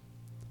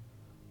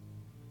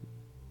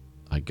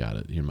 I got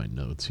it in my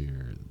notes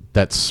here.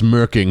 That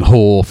smirking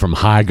hole from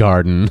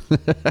Highgarden.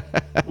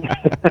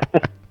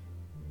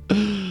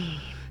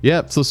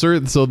 Yeah.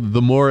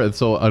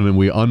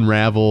 We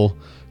unravel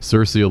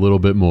Cersei a little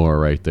bit more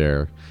right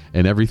there,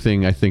 and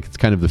everything. I think it's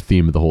kind of the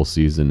theme of the whole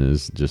season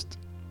is just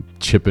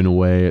chipping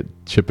away at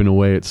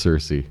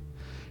Cersei.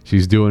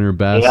 She's doing her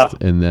best,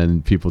 and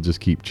then people just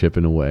keep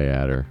chipping away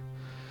at her,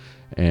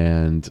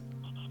 and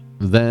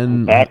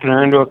then backing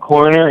her into a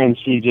corner, and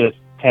she just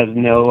has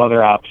no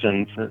other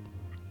options.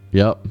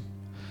 Yep.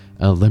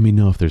 Let me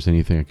know if there's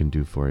anything I can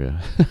do for you.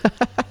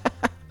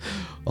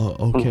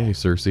 Oh, okay,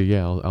 Cersei.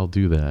 Yeah, I'll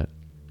do that.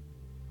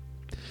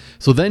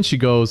 So then she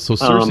goes. So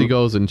Cersei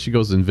goes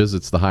and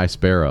visits the High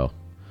Sparrow,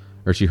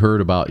 or she heard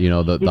about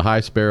the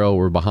High Sparrow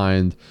were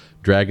behind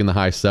dragging the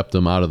High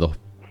Septim out of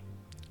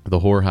the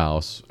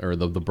whorehouse or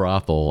the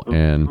brothel,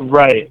 and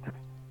right.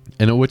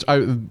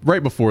 And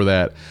right before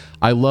that,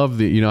 I love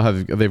how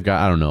they've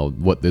got, I don't know,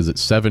 what is it,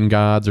 7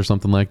 gods or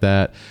something like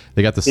that.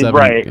 They got the 7,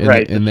 right,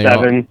 and the they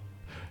 7.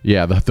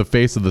 The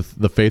face of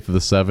the faith of the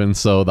 7.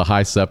 So the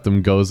High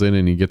Septim goes in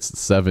and he gets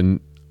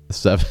seven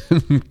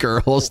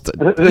girls.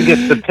 He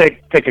gets to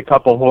pick a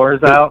couple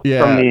whores out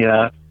from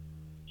the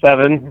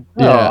 7.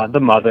 Yeah. Oh, the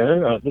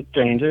mother, the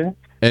stranger.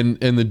 And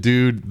the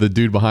dude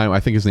behind him, I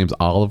think his name's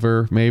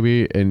Oliver,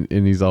 maybe, and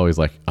he's always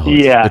like, "Oh,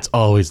 it's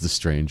always the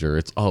stranger,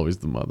 it's always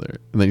the mother."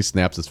 And then he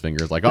snaps his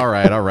fingers like, all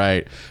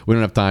right, we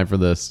don't have time for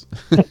this.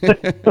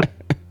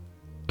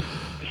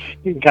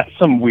 He's got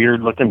some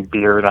weird looking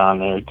beard on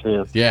there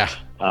too. Yeah.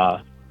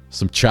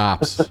 Some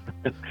chops,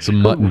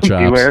 some mutton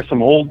chops. Beware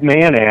some old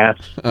man ass.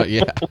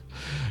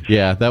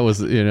 Yeah, that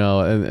was,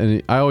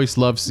 and I always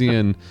love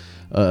seeing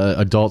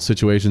adult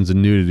situations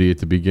and nudity at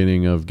the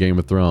beginning of Game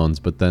of Thrones,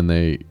 but then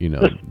they,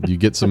 you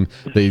get some,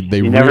 they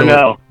you never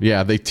know.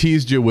 Yeah, they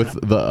teased you with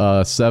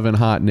the 7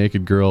 hot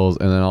naked girls,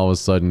 and then all of a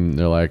sudden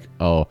they're like,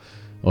 "Oh,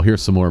 Oh,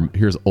 here's some more.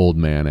 Here's old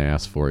man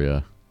ass for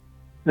you.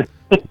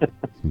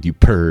 You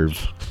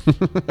perv.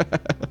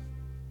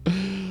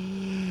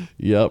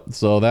 Yep.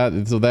 So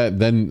that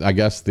then I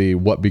guess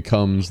what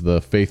becomes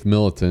the Faith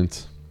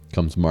Militant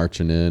comes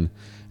marching in,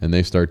 and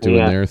they start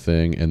doing their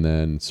thing, and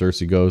then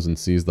Cersei goes and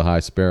sees the High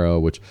Sparrow,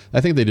 which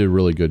I think they did a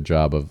really good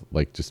job of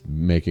like just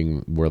making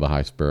where the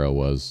High Sparrow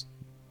was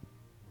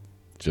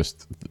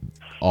just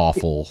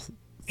awful.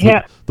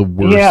 Yeah. The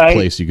worst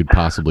place you could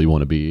possibly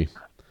want to be.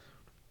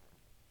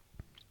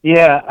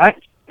 Yeah,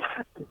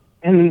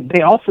 and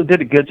they also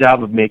did a good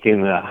job of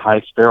making the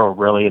High Sparrow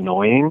really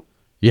annoying.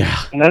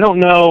 Yeah. And I don't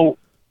know,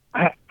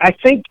 I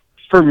think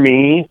for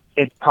me,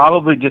 it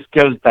probably just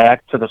goes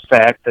back to the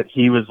fact that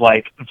he was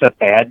like the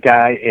bad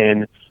guy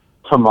in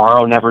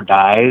Tomorrow Never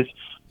Dies,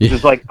 which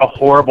is like a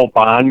horrible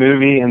Bond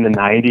movie in the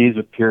 90s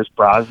with Pierce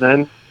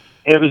Brosnan.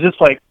 And it was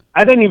just like,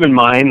 I didn't even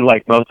mind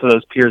like most of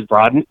those Pierce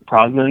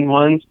Brosnan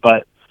ones,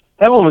 but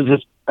that one was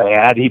just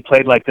bad. He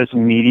played like this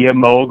media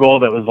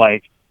mogul that was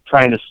like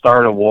trying to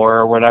start a war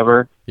or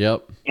whatever.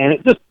 Yep. And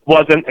it just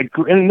wasn't,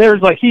 and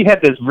there's like, he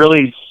had this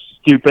really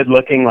stupid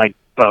looking like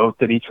boat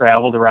that he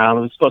traveled around.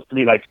 It was supposed to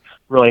be like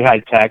really high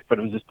tech, but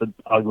it was just an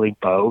ugly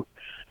boat.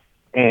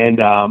 And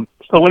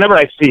so whenever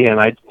I see him,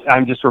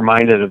 I'm just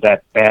reminded of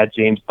that bad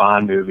James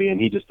Bond movie,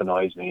 and he just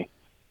annoys me.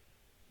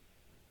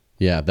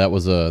 Yeah, that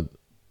was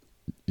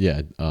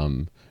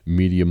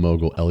media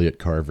mogul Elliot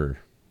Carver,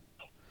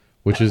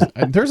 which is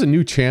there's a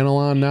new channel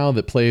on now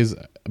that plays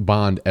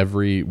Bond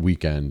every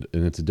weekend,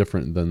 and it's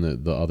different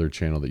than the other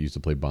channel that used to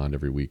play Bond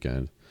every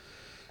weekend.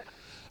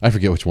 I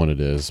forget which one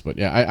it is, but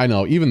yeah, I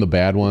know even the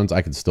bad ones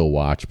I can still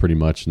watch pretty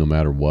much no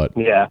matter what.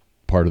 Yeah.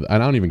 Part of I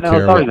don't even care.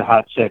 There's always a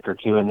hot chick or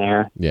two in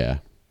there. Yeah,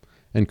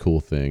 and cool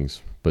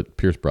things. But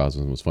Pierce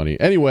Brosnan was funny.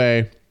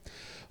 Anyway,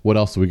 what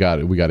else do we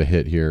got? We got a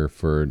hit here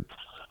for.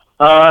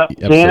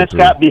 Stannis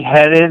got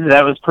beheaded.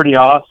 That was pretty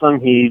awesome.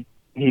 He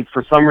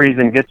for some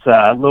reason gets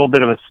a little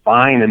bit of a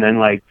spine, and then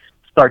like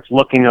starts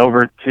looking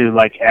over to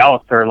like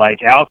Alistair.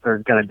 Like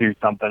Alistair's going to do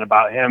something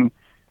about him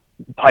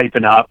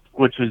piping up,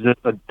 which was just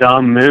a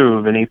dumb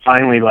move. And he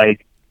finally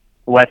like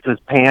wets his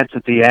pants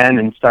at the end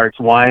and starts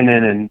whining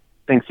and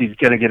thinks he's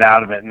going to get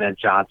out of it. And then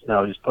Jon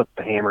Snow just puts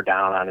the hammer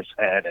down on his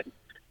head, and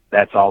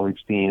that's all we've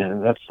seen.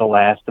 And that's the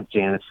last of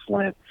Janis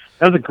Flint.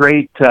 That was a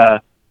great.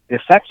 The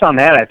effects on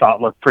that I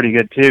thought looked pretty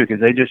good too, because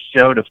they just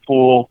showed a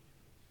full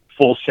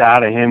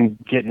shot of him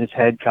getting his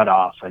head cut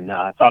off, and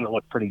I thought it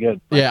looked pretty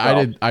good.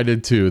 Yeah, I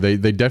did too. They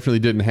definitely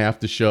didn't have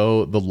to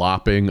show the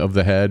lopping of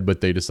the head, but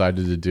they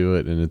decided to do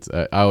it, and it's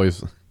I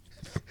always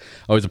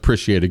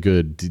appreciate a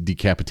good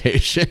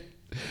decapitation.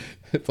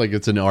 It's like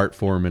it's an art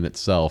form in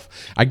itself.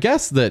 I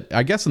guess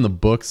in the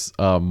books,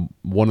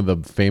 one of the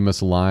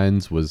famous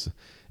lines was,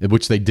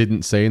 which they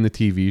didn't say in the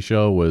TV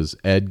show, was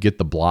 "Ed, get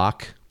the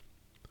block."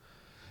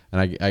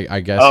 And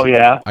I guess, oh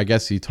yeah, I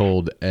guess he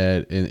told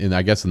Ed, and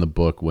I guess in the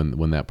book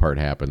when that part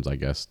happens, I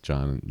guess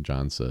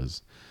John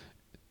says,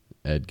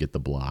 "Ed, get the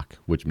block,"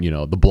 which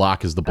the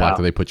block is the block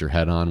that they put your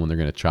head on when they're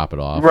going to chop it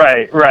off.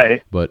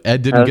 Right. But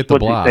Ed didn't get the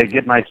block. They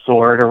get my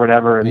sword or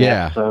whatever in the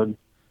episode.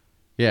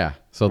 Yeah.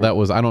 So that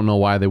was, I don't know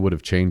why they would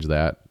have changed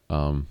that,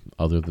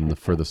 other than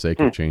for the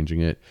sake of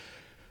changing it.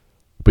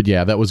 But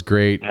yeah, that was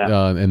great.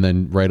 Yeah. And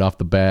then right off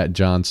the bat,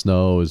 Jon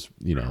Snow is,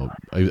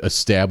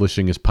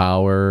 establishing his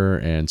power,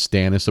 and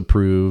Stannis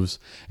approves.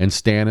 And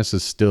Stannis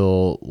is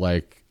still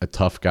like a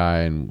tough guy,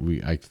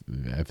 and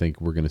I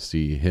think we're going to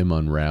see him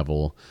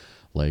unravel,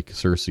 like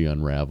Cersei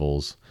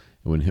unravels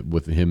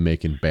with him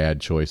making bad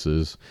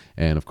choices.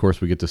 And of course,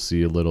 we get to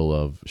see a little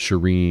of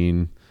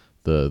Shireen,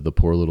 the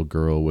poor little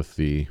girl with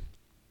the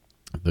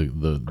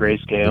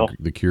grayscale,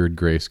 the cured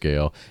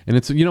grayscale. And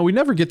it's we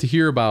never get to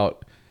hear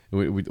about.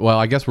 Well,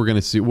 I guess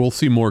we'll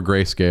see more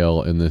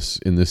grayscale in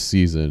this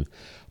season,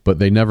 but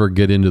they never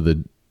get into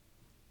the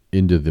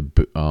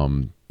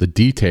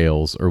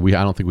details, or I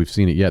don't think we've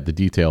seen it yet. The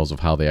details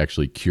of how they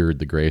actually cured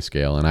the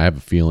grayscale, and I have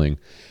a feeling,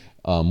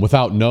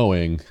 without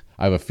knowing,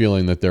 I have a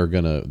feeling that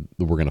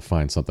we're gonna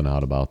find something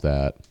out about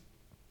that.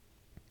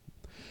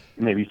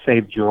 Maybe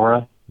save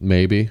Jorah.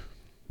 Maybe.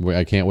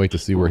 I can't wait to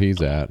see where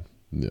he's at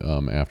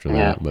after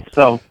that. But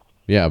so.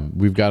 Yeah,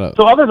 we've got a.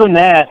 So other than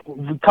that,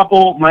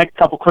 my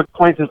couple quick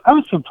points is I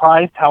was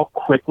surprised how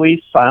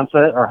quickly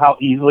Sansa, or how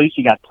easily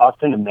she got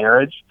talked into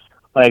marriage.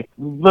 Like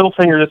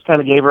Littlefinger just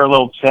kind of gave her a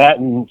little chat,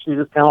 and she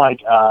just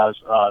kind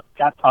of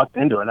got talked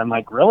into it. I'm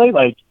like, really?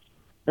 Like,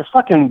 your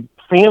fucking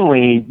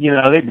family,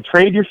 they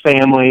betrayed your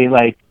family.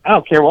 Like, I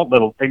don't care what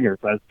Littlefinger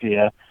says to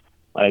you.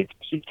 Like,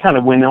 she kind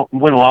of went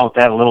along with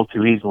that a little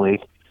too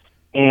easily.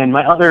 And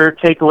my other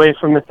takeaway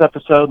from this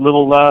episode,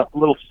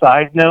 little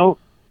side note.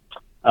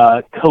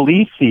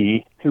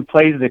 Khaleesi, who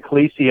plays the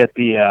Khaleesi at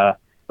the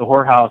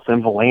whorehouse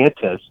in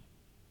Volantis,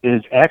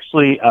 is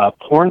actually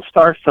porn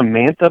star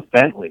Samantha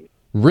Bentley.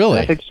 Really?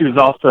 And I think she was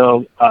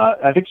also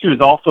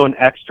an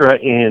extra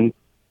in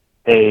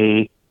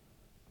a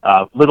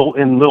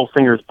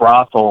Littlefinger's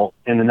brothel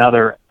in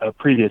another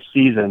previous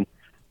season.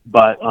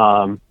 But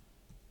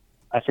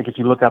I think if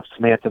you look up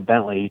Samantha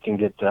Bentley, you can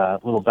get a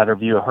little better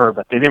view of her.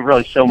 But they didn't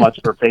really show much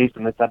of her face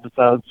in this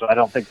episode, so I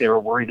don't think they were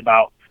worried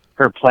about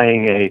her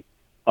playing a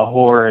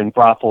whore in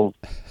brothels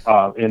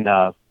in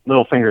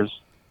Littlefinger's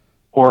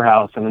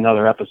whorehouse in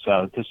another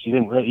episode, because she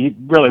didn't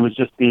really was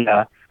just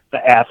the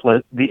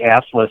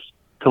assless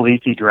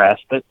Khaleesi dress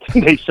that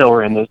they show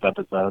her in this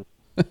episode.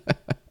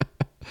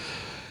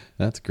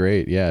 That's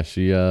great. Yeah,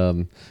 she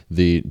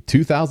the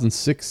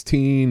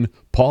 2016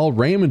 Paul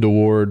Raymond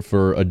Award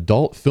for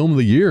Adult Film of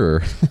the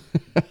Year.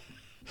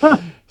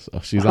 So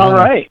she's on all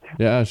right.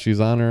 Yeah, she's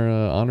on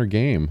her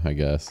game, I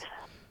guess.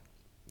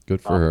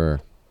 Good for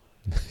her.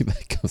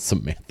 Like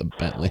Samantha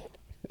Bentley.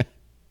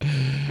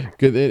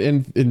 Good,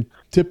 and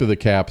tip of the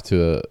cap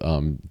to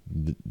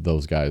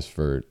those guys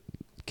for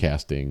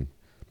casting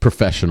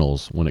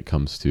professionals when it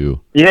comes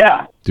to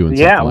doing something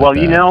like well,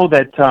 that. you know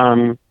that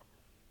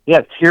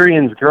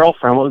Tyrion's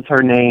girlfriend, what was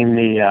her name?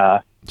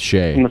 The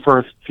Shay. In the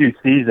first few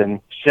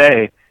seasons,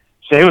 Shay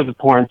was a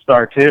porn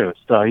star too,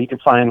 so you can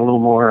find a little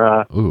more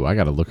I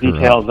gotta look her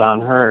details up.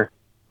 on her.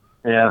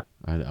 Yeah.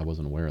 I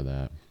wasn't aware of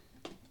that.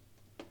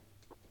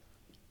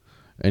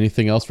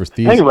 Anything else for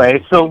thieves?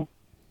 Anyway, so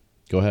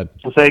go ahead.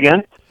 Say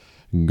again.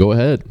 Go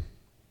ahead.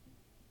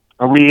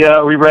 Are we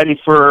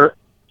ready for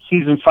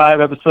season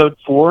 5, episode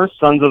 4,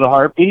 Sons of the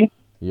Harpy?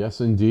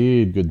 Yes,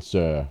 indeed, good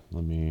sir.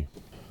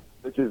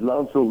 This is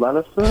Lancel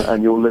Lannister,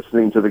 and you're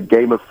listening to the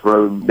Game of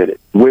Thrones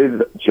Minute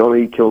with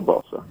Johnny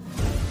Kielbasa.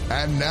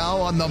 And now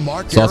on the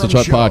Mark Sausage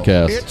Aram Hut Show,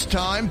 Podcast. it's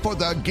time for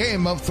the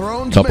Game of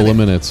Thrones Couple of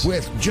minutes.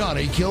 with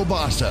Johnny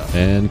Kielbasa.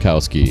 And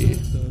Kowski.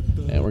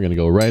 And we're going to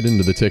go right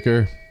into the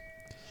ticker.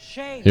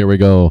 Shame. Here we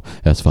go.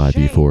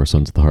 S5E4,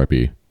 Sons of the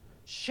Harpy.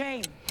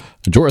 Shame.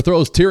 Jorah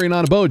throws Tyrion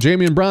on a boat.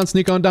 Jaime and Bronn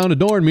sneak on down to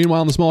Dorne.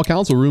 Meanwhile, in the small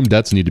council room,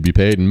 debts need to be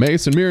paid. And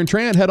Mace and Mir and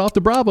Tran head off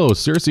to Bravos.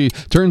 Cersei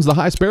turns the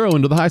High Sparrow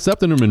into the High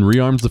Septonum and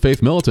rearms the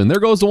Faith Militant. There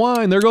goes the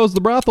wine. There goes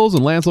the brothels.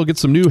 And Lancel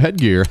gets some new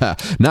headgear.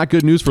 Not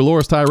good news for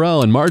Loras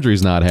Tyrell. And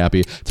Marjorie's not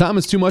happy. Tom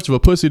is too much of a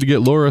pussy to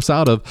get Loras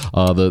out of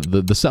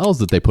the cells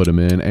that they put him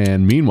in.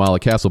 And meanwhile,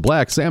 at Castle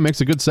Black, Sam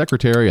makes a good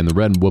secretary. And the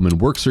Red Woman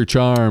works her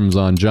charms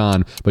on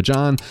Jon. But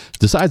Jon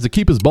decides to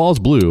keep his balls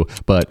blue.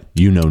 But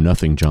you know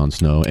nothing, Jon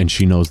Snow. And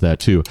she knows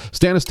that too.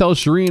 Stannis tells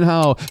Shireen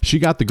how she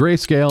got the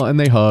grayscale, and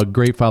they hug.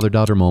 Great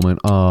father-daughter moment.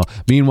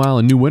 Meanwhile,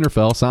 in New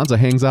Winterfell, Sansa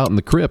hangs out in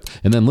the crypt,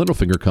 and then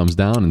Littlefinger comes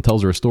down and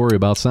tells her a story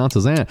about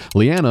Sansa's aunt,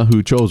 Lyanna,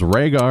 who chose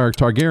Rhaegar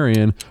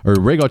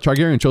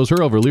Targaryen chose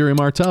her over Lyria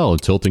Martell.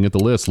 Tilting at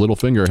the list,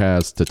 Littlefinger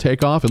has to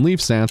take off and leave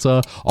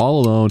Sansa all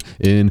alone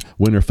in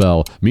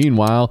Winterfell.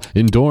 Meanwhile,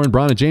 in Dorne,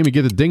 Bronn and Jaime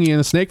get a dinghy and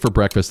a snake for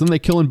breakfast. Then they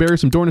kill and bury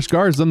some Dornish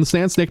guards. Then the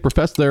Sand Snake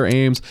profess their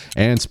aims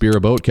and spear a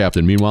boat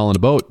captain. Meanwhile, in a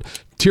boat,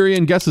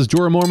 Tyrion guesses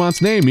Jorah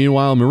Mormont's name.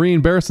 Meanwhile,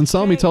 Marine, Barris, and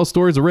Selmy tell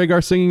stories of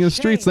Rhaegar singing in the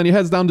streets. Then he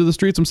heads down to the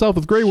streets himself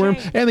with Grey Worm,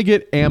 and they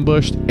get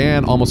ambushed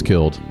and almost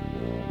killed.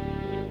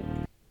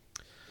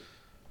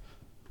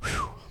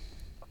 Whew.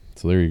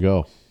 So there you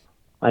go.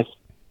 Nice.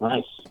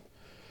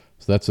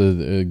 So that's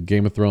a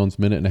Game of Thrones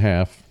minute and a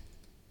half.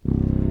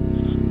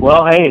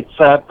 Well, hey,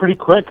 it's pretty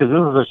quick because this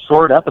is a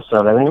short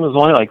episode. I think it was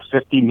only like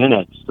 50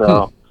 minutes,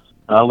 so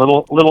a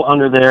little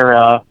under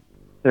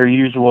their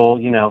usual,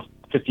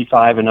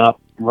 55 and up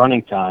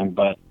running time,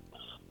 but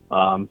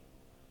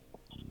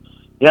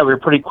we were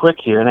pretty quick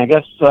here. And I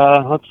guess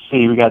let's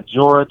see, we got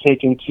Jorah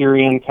taking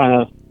Tyrion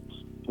kind of.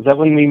 Is that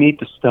when we meet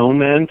the Stone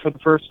Men for the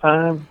first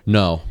time?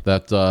 No,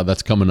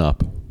 that's coming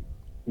up.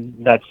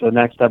 That's the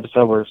next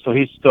episode so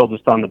he's still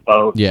just on the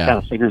boat. Yeah, kind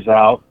of figures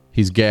out.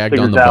 He's gagged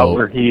on the out boat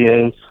where he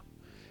is,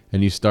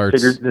 and he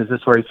starts. Is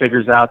this where he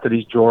figures out that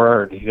he's Jorah,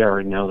 or did he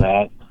already know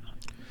that?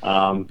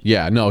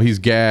 He's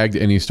gagged,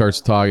 and he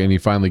starts talking, and he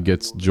finally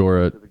gets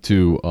Jorah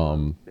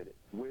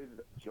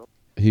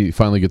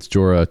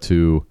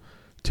to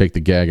take the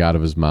gag out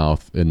of his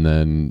mouth, and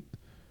then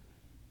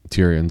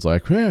Tyrion's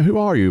like, "Hey, who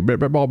are you?"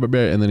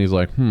 And then he's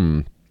like,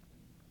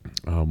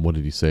 what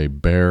did he say?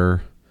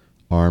 Bear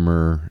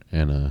armor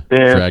and a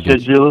dragon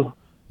sigil.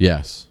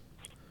 Yes,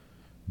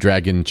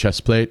 dragon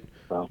chestplate.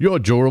 Oh. You're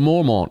Jorah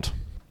Mormont.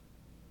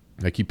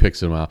 Like he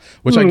picks him out,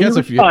 which I guess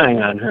you were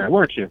spying on her,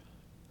 weren't you?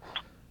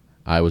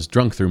 I was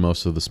drunk through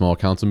most of the small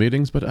council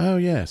meetings, but oh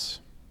yes.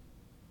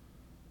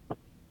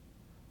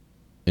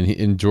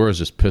 And Jorah's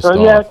just pissed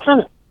off.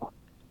 Kind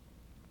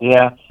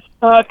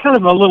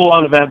of a little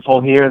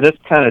uneventful here. This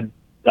kind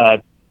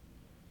of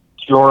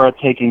Jorah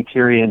taking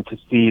Tyrion to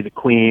see the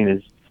Queen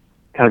is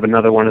kind of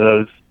another one of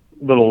those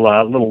little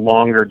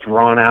longer,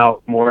 drawn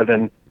out, more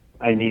than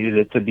I needed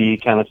it to be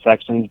kind of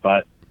sections.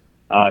 But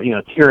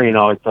Tyrion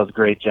always does a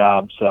great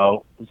job.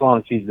 So as long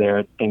as he's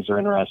there, things are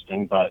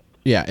interesting. But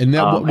yeah, and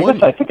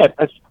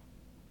that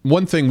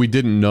one thing we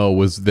didn't know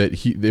was that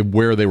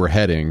where they were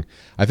heading.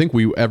 I think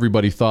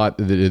everybody thought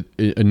that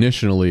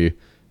initially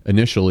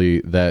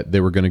that they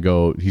were going to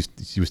go.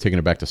 He was taking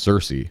it back to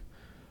Cersei,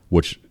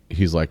 which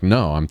he's like,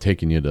 no, I'm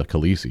taking you to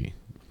Khaleesi.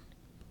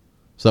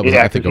 So that was,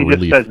 I think, a relief.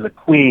 He just says the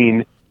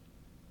Queen,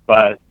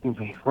 but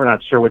we're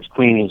not sure which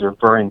Queen he's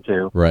referring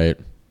to. Right.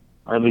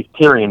 Or at least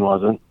Tyrion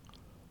wasn't.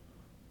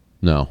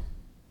 No.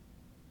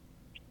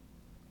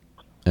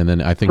 And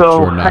then I think So,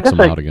 Jordan I knocks guess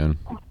him out again.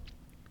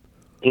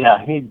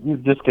 Yeah, he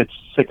just gets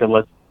sick of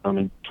listening to him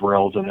and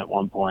drills him at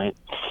one point,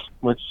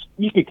 which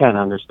you could kind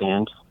of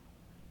understand.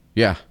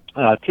 Yeah.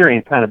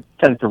 Tyrion kind of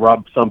tends to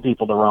rub some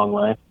people the wrong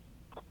way.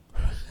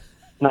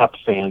 Not the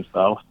fans,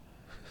 though.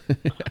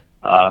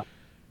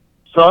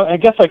 So I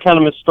guess I kind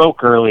of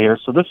misspoke earlier.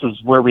 So this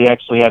is where we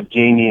actually have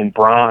Jaime and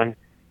Bronn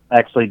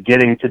actually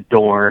getting to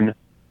Dorne,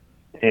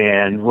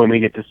 and when we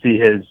get to see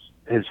his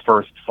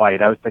first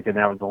fight. I was thinking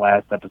that was the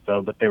last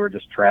episode, but they were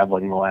just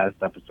traveling the last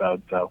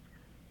episode, so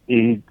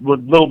he was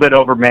a little bit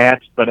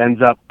overmatched, but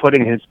ends up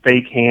putting his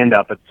fake hand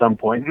up at some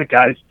point, and the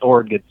guy's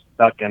sword gets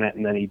stuck in it,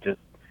 and then he just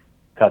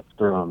cuts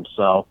through him.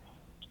 So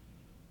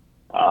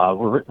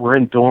we're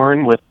in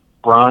Dorne with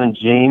Bronn and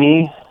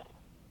Jaime.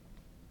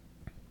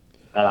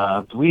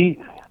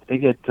 They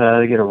get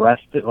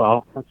arrested.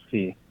 Well, let's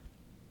see.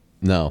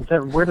 No.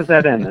 Where does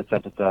that end? This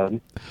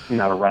episode,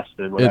 not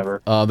arrested,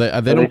 whatever.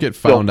 They don't get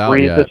found out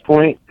yet. At this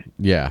point.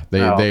 Yeah, they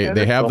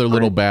have their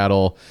little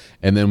battle,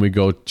 and then we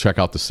go check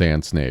out the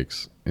sand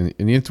snakes. And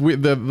it's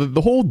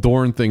the whole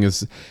Dorne thing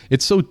it's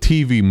so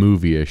TV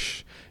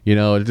movie-ish,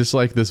 just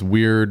like this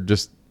weird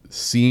just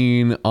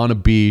scene on a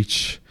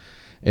beach,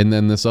 and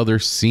then this other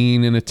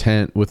scene in a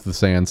tent with the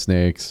sand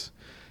snakes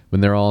when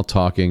they're all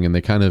talking, and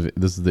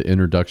this is the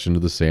introduction to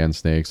the sand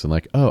snakes, and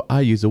like, oh, I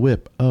use a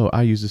whip, oh,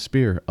 I use a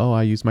spear, oh,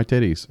 I use my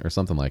titties, or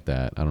something like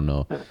that. I don't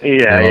know.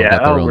 Yeah, they all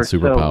got their own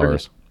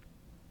superpowers.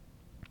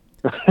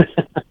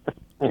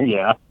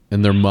 Yeah.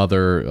 And their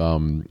mother,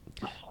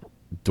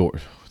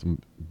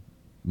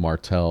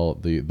 Martell,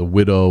 the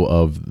widow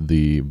of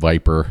the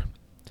Viper,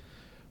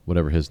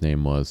 whatever his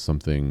name was,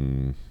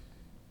 something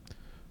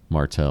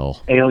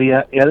Martell.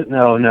 Aelia?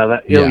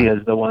 That Aelia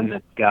is the one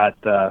that got.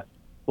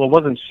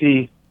 Wasn't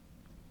she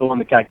the one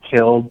that got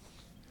killed?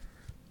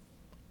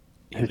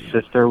 His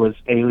sister was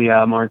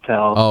Aelia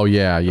Martell. Oh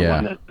yeah. The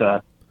one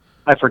that,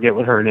 I forget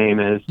what her name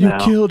is. You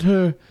killed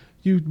her.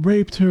 You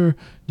raped her.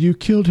 You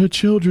killed her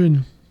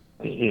children.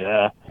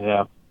 Yeah.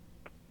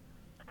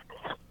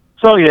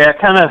 So yeah,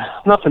 kind of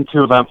nothing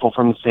too eventful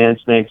from the Sand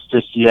Snakes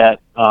just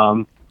yet.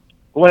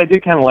 What I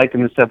did kind of like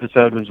in this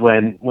episode was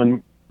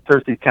when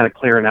Cersei's kind of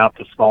clearing out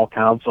the small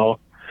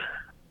council,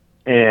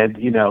 and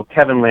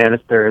Kevin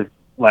Lannister is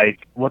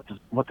like, what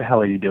the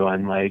hell are you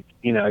doing? Like,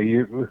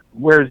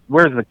 where's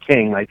the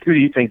king? Like, who do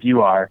you think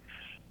you are?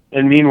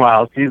 And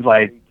meanwhile, she's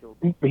like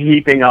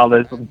heaping all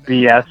this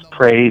BS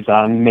praise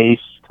on Mace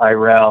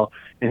Tyrell,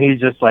 and he's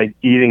just like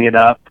eating it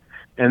up,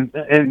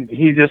 and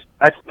he just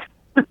I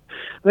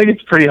think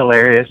it's pretty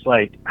hilarious,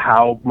 like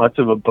how much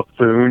of a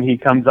buffoon he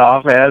comes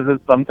off as at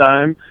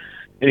sometimes.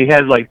 And he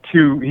has like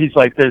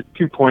there's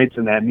 2 points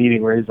in that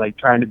meeting where he's like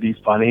trying to be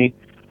funny,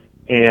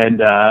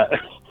 and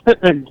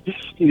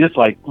you just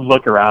like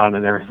look around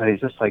and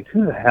everybody's just like,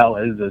 who the hell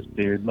is this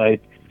dude?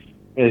 Like,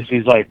 and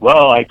she's like,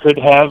 well, I could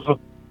have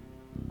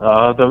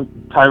the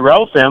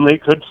Tyrell family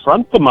could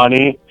front the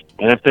money,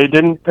 and if they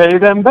didn't pay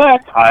them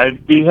back,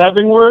 I'd be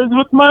having words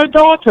with my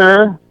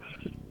daughter.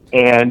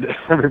 And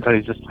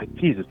everybody's just like,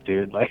 Jesus,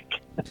 dude, like.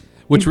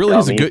 Which really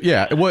is a good,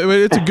 well,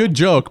 it's a good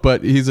joke,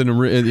 but he's in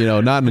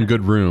not in a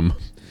good room.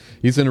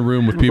 He's in a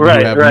room with people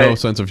who have no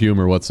sense of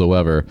humor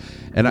whatsoever.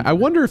 And I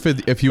wonder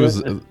if he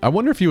was. I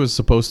wonder if he was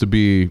supposed to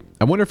be.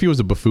 I wonder if he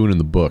was a buffoon in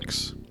the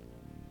books.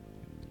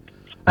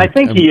 I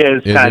think he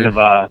is kind of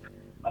a.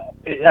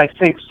 I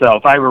think so.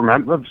 If I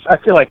remember, I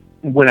feel like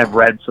when I've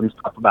read some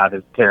stuff about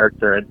his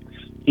character,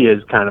 he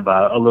is kind of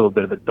a little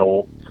bit of a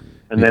dolt.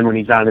 And then when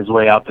he's on his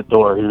way out the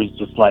door, he's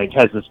just like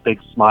has this big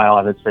smile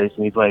on his face,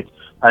 and he's like,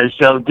 I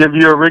shall give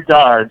your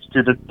regards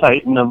to the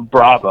Titan of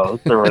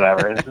Bravos, or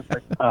whatever. And it's just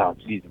like, oh,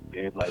 Jesus,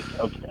 dude. Like,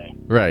 okay.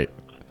 Right.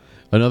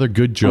 Another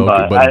good joke,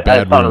 but bad.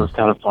 I thought it was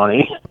kind of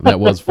funny. That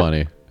was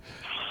funny.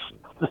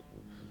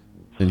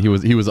 And he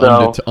was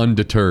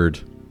undeterred.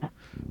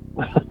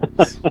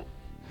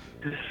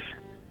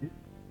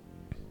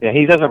 Yeah,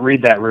 he doesn't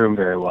read that room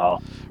very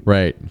well.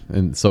 Right.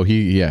 And so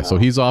so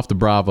he's off to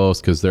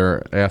Bravos because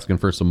they're asking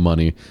for some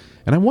money.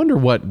 And I wonder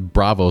what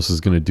Bravos is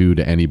going to do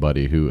to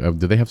anybody do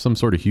they have some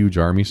sort of huge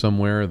army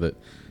somewhere that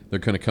they're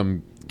going to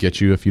come get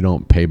you if you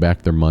don't pay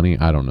back their money?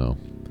 I don't know.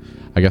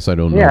 I guess I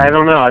don't know. Yeah, I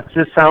don't know. It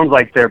just sounds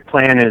like their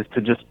plan is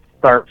to just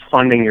start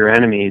funding your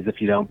enemies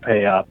if you don't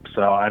pay up.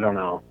 So I don't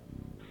know.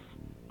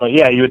 But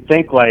yeah, you would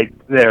think like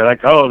they're like,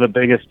 oh, the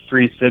biggest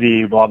free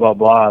city, blah, blah,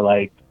 blah.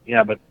 Like,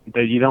 yeah, but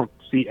you don't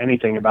see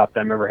anything about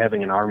them ever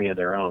having an army of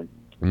their own.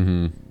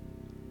 Mm-hmm.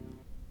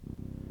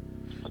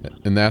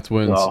 And that's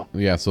when, so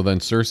then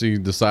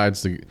Cersei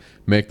decides to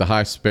make the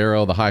High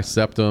Sparrow, the High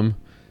Septum,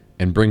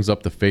 and brings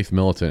up the Faith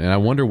Militant. And I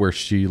wonder where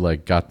she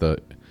like got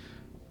the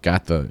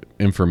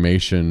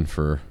information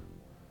for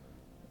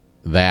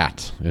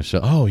that. There's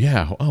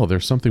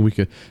something we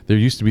could. There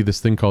used to be this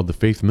thing called the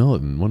Faith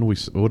Militant.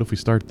 What if we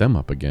start them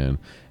up again?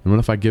 And what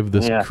if I give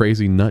this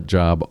crazy nut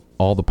job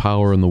all the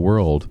power in the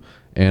world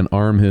and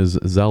arm his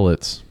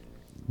zealots?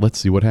 Let's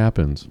see what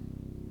happens.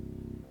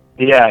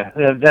 Yeah,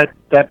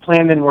 that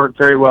plan didn't work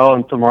very well,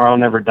 and Tomorrow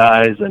Never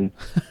Dies, and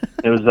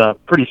it was a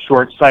pretty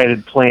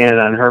short-sighted plan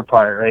on her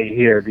part right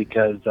here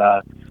because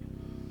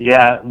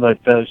Yeah,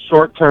 but the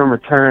short-term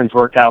returns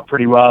work out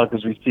pretty well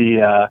because we see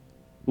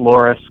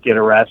Loris get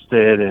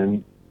arrested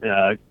and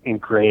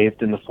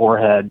engraved in the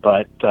forehead,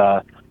 but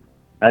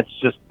that's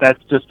just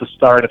the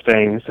start of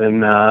things,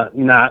 and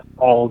not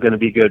all going to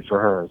be good for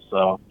her.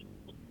 So,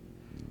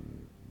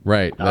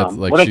 Right. That's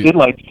like what I did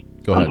like.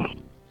 Go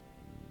ahead.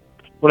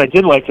 What I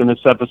did like in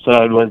this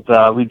episode was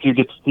we do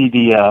get to see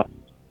the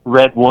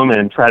Red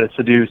Woman try to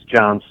seduce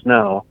Jon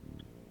Snow,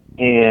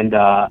 and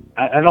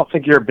I don't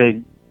think you're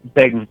a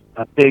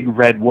big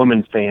Red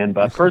Woman fan,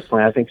 but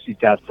personally, I think she's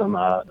got some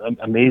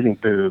amazing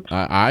boobs.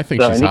 I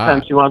think so she's anytime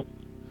hot. she wants.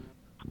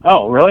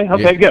 Oh, really?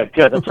 Okay, Yeah.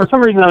 good. For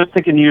some reason, I was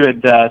thinking you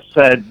had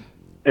said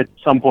at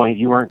some point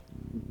you weren't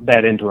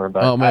that into her,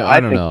 but Oh, man, I I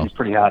don't think know. she's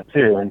pretty hot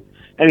too. And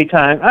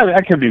anytime,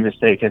 I could be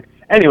mistaken.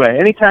 Anyway,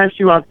 anytime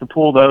she wants to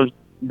pull those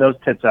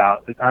tits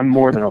out, I'm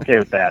more than okay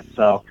with that.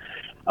 So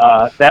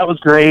that was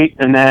great.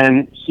 And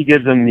then she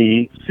gives him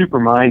the super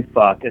mind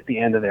fuck at the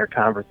end of their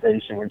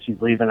conversation when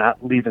she's leaving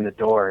the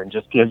door, and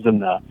just gives him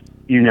the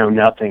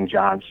nothing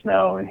Jon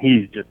Snow, and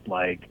he's just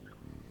like,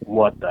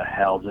 what the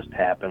hell just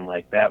happened?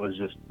 Like, that was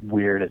just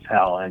weird as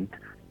hell. And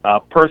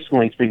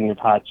personally, speaking of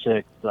hot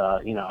chicks,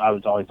 I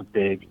was always a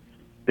big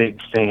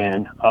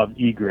fan of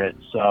Ygritte.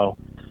 So,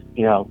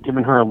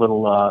 giving her a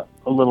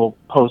little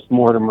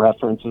post-mortem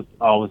reference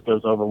always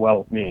goes over well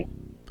with me.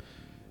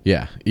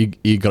 Yeah,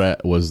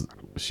 Ygritte was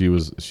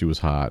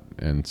hot,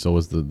 and so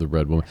was the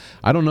Red Woman.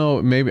 I don't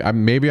know.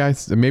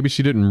 Maybe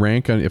she didn't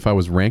rank on, if I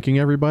was ranking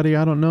everybody.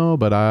 I don't know,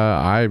 but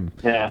I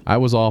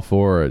was all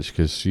for it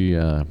because she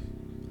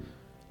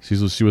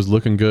was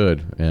looking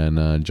good,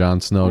 and Jon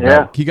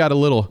Snow he got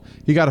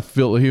a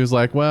feel. He was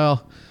like,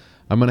 well,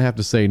 I'm gonna have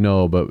to say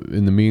no, but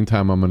in the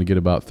meantime, I'm gonna get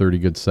about 30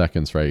 good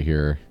seconds right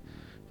here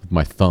with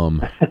my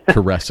thumb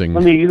caressing.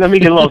 let me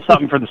get a little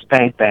something for the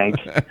spank bank.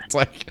 It's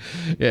like,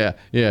 yeah,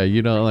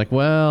 like,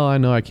 well, I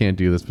know I can't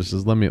do this, but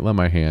just let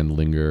my hand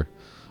linger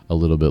a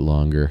little bit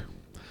longer.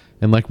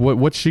 And like,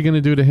 what's she gonna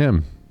do to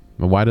him?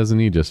 Why doesn't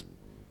he just?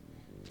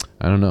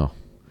 I don't know.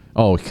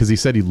 Oh, because he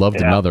said he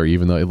loved another,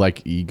 even though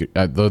like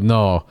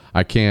no,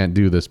 I can't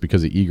do this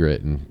because of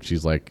Ygritte, and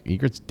she's like,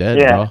 Ygritte's dead,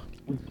 bro.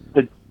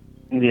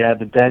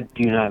 The dead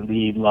do not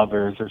leave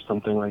lovers, or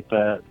something like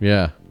that.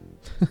 Yeah.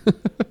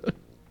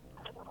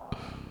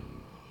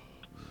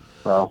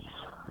 So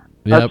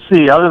let's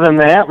see. Other than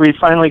that, we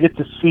finally get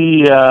to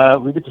see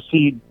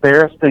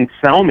Barristan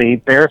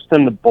Selmy,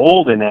 Barristan the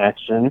Bold, in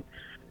action.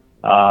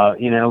 For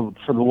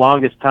the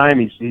longest time,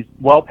 he's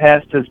well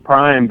past his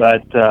prime,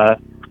 but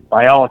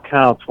by all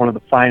accounts, one of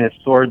the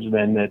finest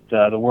swordsmen that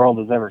the world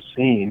has ever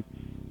seen.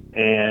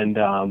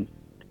 And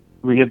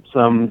we get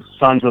some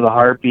Sons of the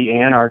Harpy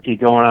anarchy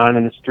going on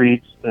in the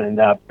streets, and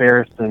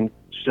Barristan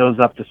shows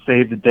up to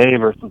save the day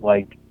versus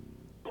like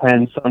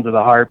 10 Sons of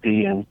the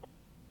Harpy, and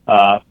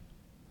at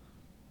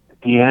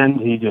the end,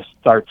 he just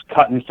starts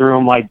cutting through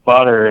them like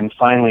butter, and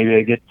finally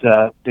they get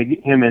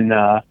him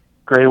and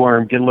Grey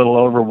Worm get a little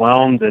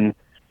overwhelmed, and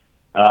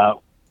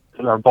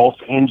are both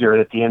injured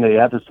at the end of the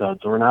episode.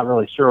 So we're not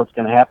really sure what's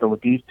going to happen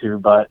with these two,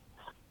 but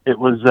it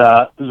was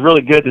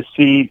really good to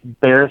see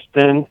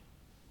Barristan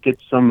get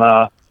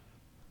a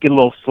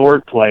little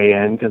sword play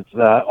in, because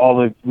all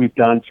that we've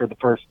done for the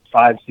first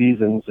 5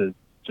 seasons is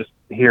just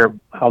hear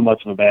how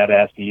much of a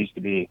badass he used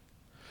to be.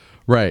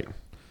 Right.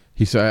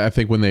 He said, I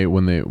think when they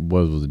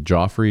was it,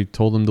 Joffrey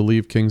told him to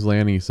leave King's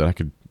Landing, he said, I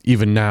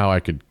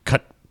could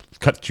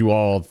cut you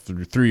all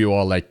through you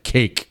all like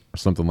cake, or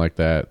something like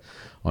that,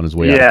 on his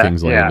way out of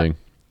King's Landing.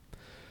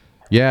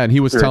 Yeah, and he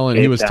was telling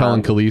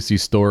Khaleesi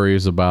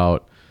stories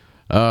about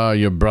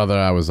your brother.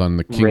 I was on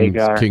the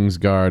King's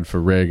Guard for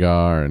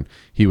Rhaegar, and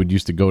he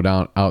used to go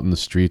down out in the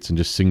streets and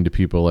just sing to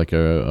people like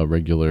a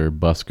regular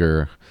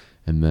busker,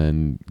 and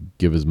then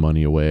give his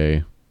money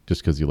away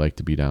just because he liked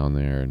to be down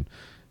there. And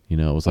it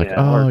was like,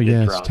 oh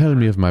yes, tell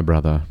me of my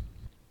brother.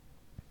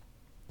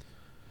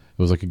 It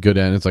was like a good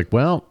end. It's like,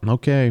 well,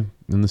 okay,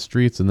 in the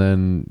streets, and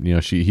then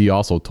he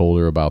also told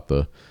her about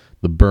the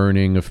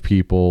burning of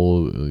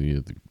people,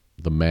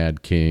 the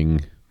Mad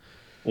King.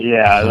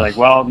 Yeah, like,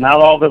 well,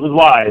 not all of it was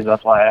wise.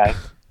 That's why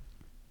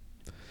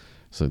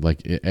So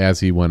like, as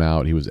he went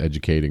out, he was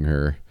educating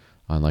her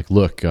on like,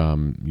 look,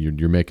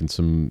 you're making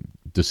some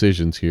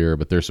decisions here,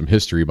 but there's some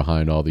history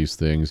behind all these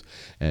things,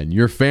 and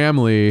your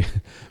family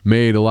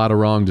made a lot of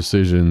wrong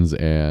decisions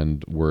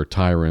and were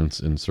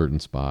tyrants in certain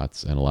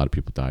spots, and a lot of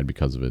people died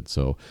because of it.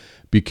 So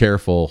be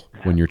careful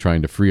when you're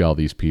trying to free all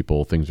these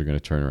people. Things are going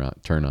to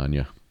turn on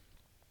you.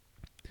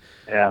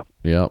 Yeah.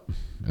 Yep.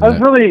 I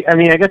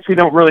guess we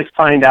don't really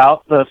find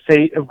out the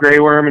fate of Grey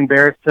Worm and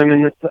Barristan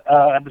in this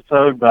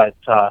episode, but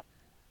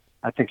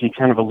I think he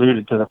kind of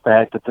alluded to the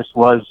fact that this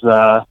was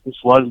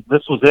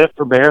it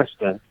for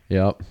Barristan.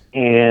 Yep.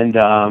 And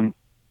I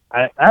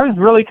was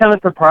really kind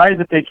of surprised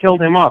that they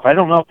killed him off. I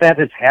don't know if that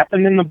has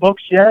happened in the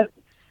books yet.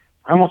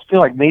 I almost feel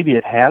like maybe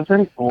it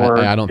hasn't, or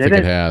I don't think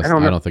it has. I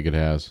don't think it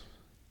has.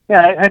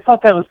 Yeah, I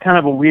thought that was kind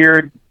of a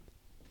weird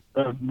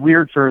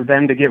for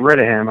them to get rid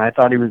of him. I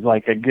thought he was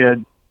like a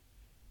good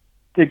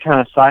good kind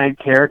of side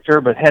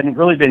character, but hadn't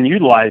really been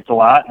utilized a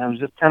lot. And it was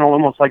just kind of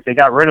almost like they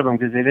got rid of him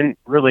because they didn't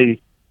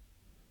really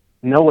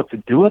know what to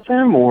do with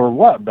him or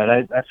what. But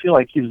I feel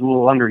like he was a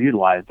little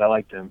underutilized. I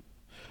liked him.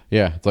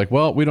 Yeah, it's like,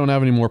 well, we don't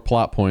have any more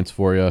plot points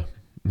for you.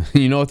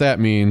 You know what that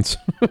means.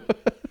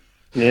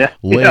 Yeah.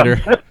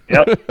 Later.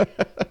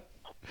 Yep.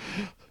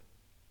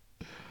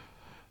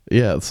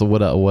 Yeah, so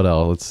what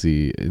else? Let's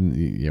see.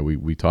 Yeah,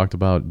 we talked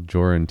about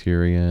Jorah and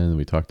Tyrion.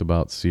 We talked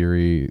about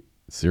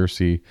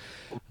Cersei.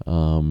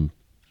 Tom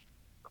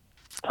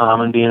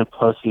and being a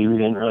pussy, we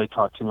didn't really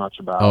talk too much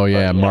about. Oh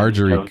yeah,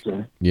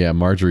 Marjorie. Yeah,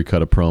 Marjorie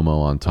cut a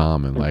promo on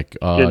Tom and like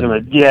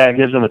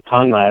gives him a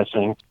tongue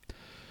lashing.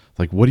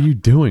 Like, what are you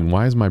doing?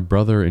 Why is my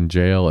brother in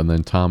jail? And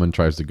then Tommen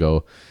tries to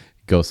go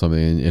something,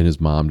 and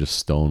his mom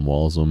just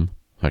stonewalls him.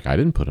 Like, I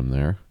didn't put him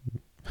there.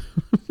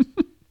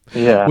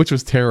 Yeah, which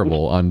was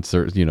terrible on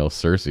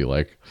Cersei.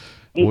 Like,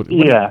 what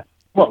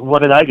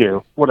did I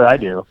do? What did I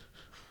do?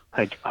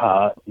 Like,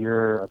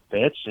 you're a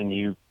bitch, and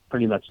you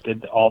pretty much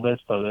did all this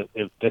so that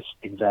if this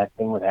exact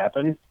thing would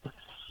happen.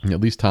 At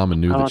least Tommen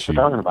knew that she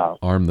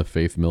armed the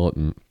Faith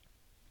Militant.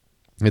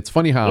 It's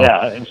funny how...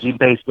 Yeah, and she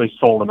basically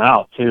sold him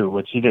out, too,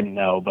 which he didn't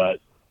know, but...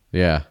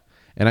 Yeah.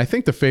 And I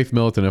think the Faith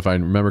Militant, if I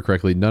remember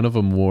correctly, none of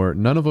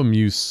them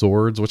used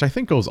swords, which I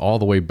think goes all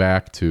the way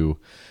back to...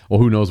 Well,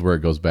 who knows where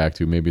it goes back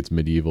to. Maybe it's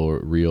medieval or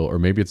real, or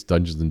maybe it's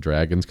Dungeons and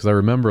Dragons. Because I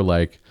remember,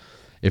 like,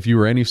 if you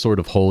were any sort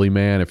of holy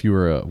man, if you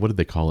were what did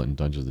they call it in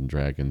Dungeons and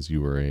Dragons?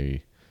 You were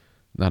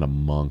not a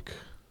monk,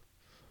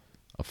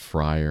 a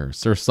friar,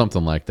 or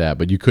something like that.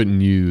 But you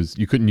couldn't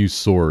use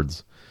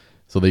swords.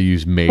 So they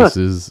use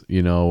maces,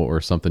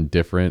 or something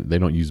different. They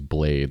don't use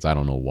blades. I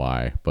don't know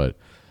why, but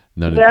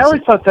none of I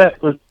always thought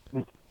that was...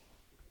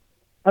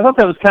 I thought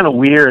that was kind of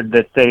weird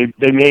that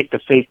they make the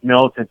Faith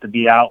Militant to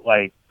be out,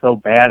 like, so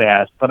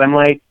badass. But I'm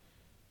like,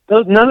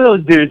 none of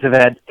those dudes have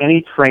had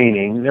any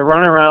training. They're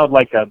running around with,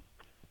 like, a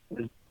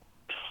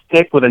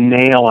stick with a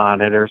nail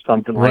on it or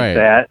something like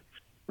that.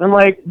 And I'm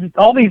like,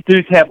 all these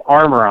dudes have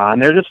armor on.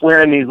 They're just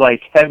wearing these,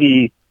 like,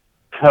 heavy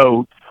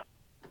coats.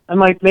 I'm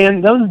like,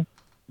 man, those...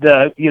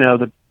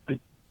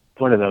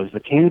 what are those? The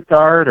King's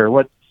Guard or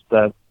what's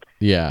the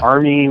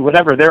army?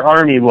 Whatever their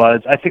army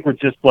was, I think was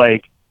just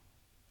like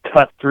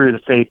cut through the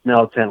Faith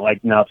Militant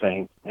like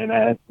nothing,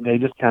 and they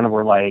just kind of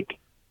were like,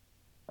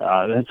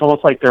 it's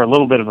almost like they're a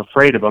little bit of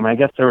afraid of them. I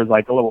guess there was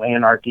like a little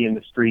anarchy in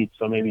the streets,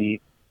 so maybe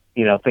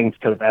things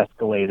could have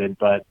escalated.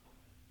 But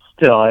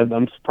still,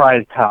 I'm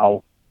surprised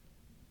how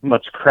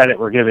much credit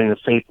we're giving the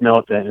Faith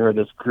Militant or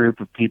this group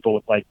of people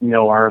with like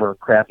no armor,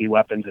 crappy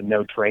weapons, and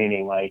no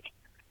training, like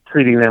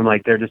treating them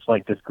like they're just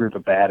like this group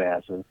of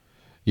badasses.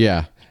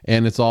 Yeah,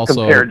 and it's also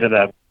compared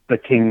to the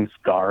King's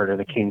Guard or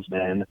the King's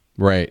Men.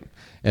 Right,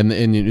 and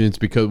it's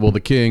because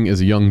the King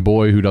is a young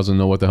boy who doesn't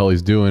know what the hell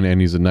he's doing,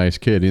 and he's a nice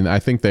kid. And I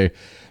think they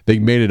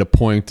made it a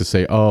point to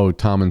say, "Oh,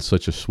 Tommen's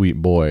such a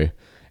sweet boy."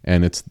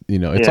 And it's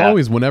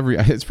always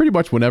it's pretty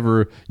much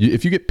whenever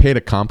if you get paid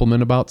a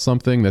compliment about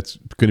something, that's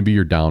going to be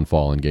your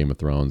downfall in Game of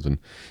Thrones. And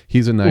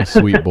he's a nice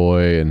sweet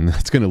boy, and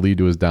that's going to lead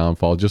to his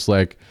downfall. Just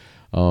like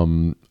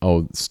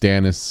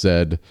Stannis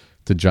said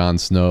to Jon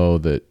Snow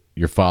that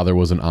your father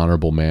was an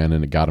honorable man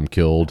and it got him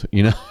killed.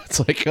 It's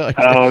like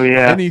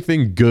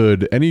anything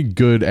good, any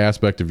good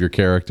aspect of your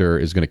character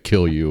is going to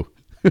kill you.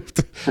 I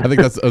think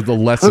that's the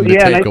lesson to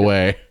take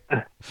away.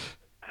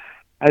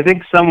 I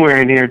think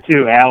somewhere in here,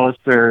 too,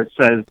 Alistair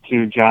says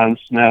to Jon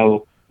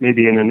Snow,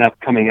 maybe in an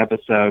upcoming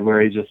episode, where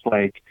he's just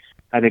like,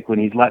 I think when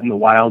he's letting the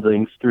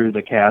wildlings through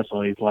the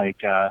castle, he's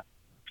like,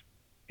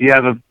 you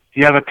have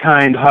a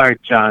kind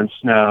heart, Jon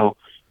Snow.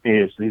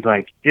 He's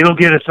like, it'll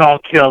get us all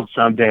killed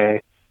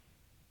someday.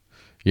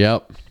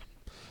 Yep.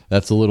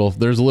 There's a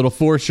little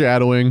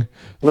foreshadowing.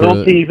 A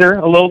little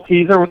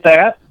teaser with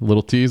that. A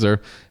little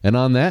teaser. And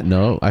on that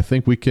note, I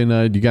think we can,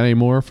 you got any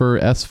more for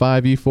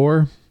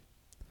S5E4?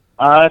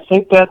 I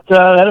think that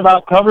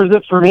about covers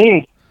it for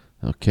me.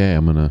 Okay,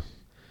 I'm going to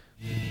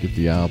get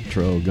the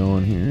outro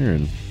going here.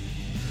 And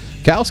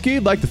Kowski,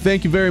 I'd like to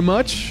thank you very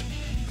much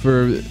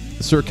for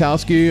Sir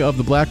Kowski of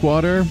the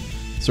Blackwater,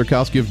 Sir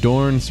Kowski of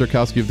Dorne, Sir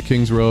Kowski of the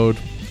King's Road.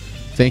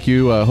 Thank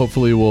you.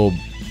 Hopefully we'll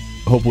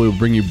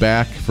bring you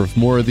back for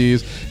more of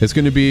these. It's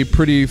going to be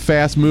pretty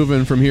fast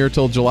moving from here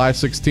till July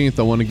 16th.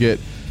 I want to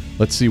get,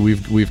 let's see,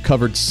 we've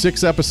covered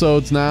 6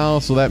 episodes now,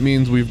 so that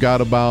means we've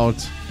got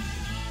about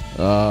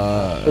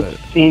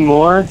 16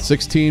 more.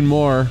 16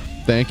 more.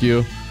 Thank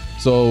you.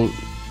 So,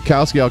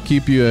 Kowski, I'll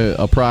keep you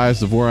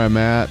apprised of where I'm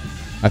at.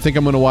 I think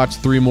I'm going to watch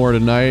 3 more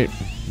tonight,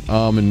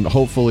 and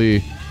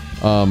hopefully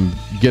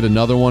get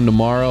another one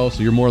tomorrow.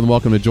 So you're more than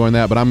welcome to join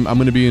that. But I'm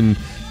going to be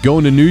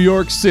going to New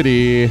York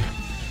City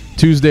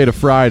Tuesday to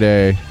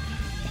Friday,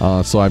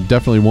 so I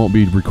definitely won't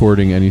be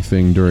recording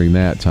anything during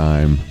that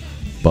time.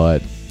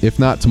 But if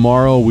not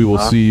tomorrow, we will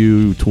see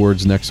you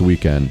towards next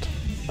weekend.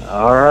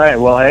 All right.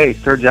 Well, hey,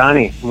 Sir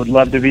Johnny, would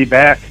love to be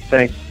back.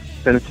 Thanks.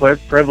 It's been a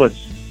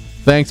privilege.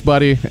 Thanks,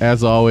 buddy.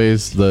 As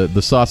always, the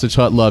Sausage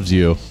Hut loves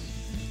you.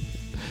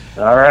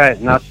 All right.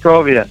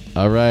 Nostrovia.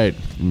 All right.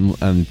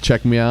 And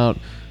check me out.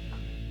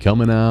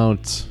 Coming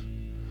out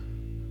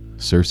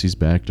Cersei's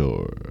back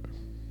door.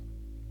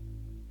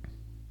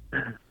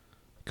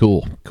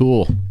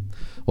 Cool.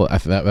 Well,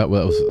 that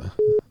was.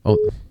 Oh.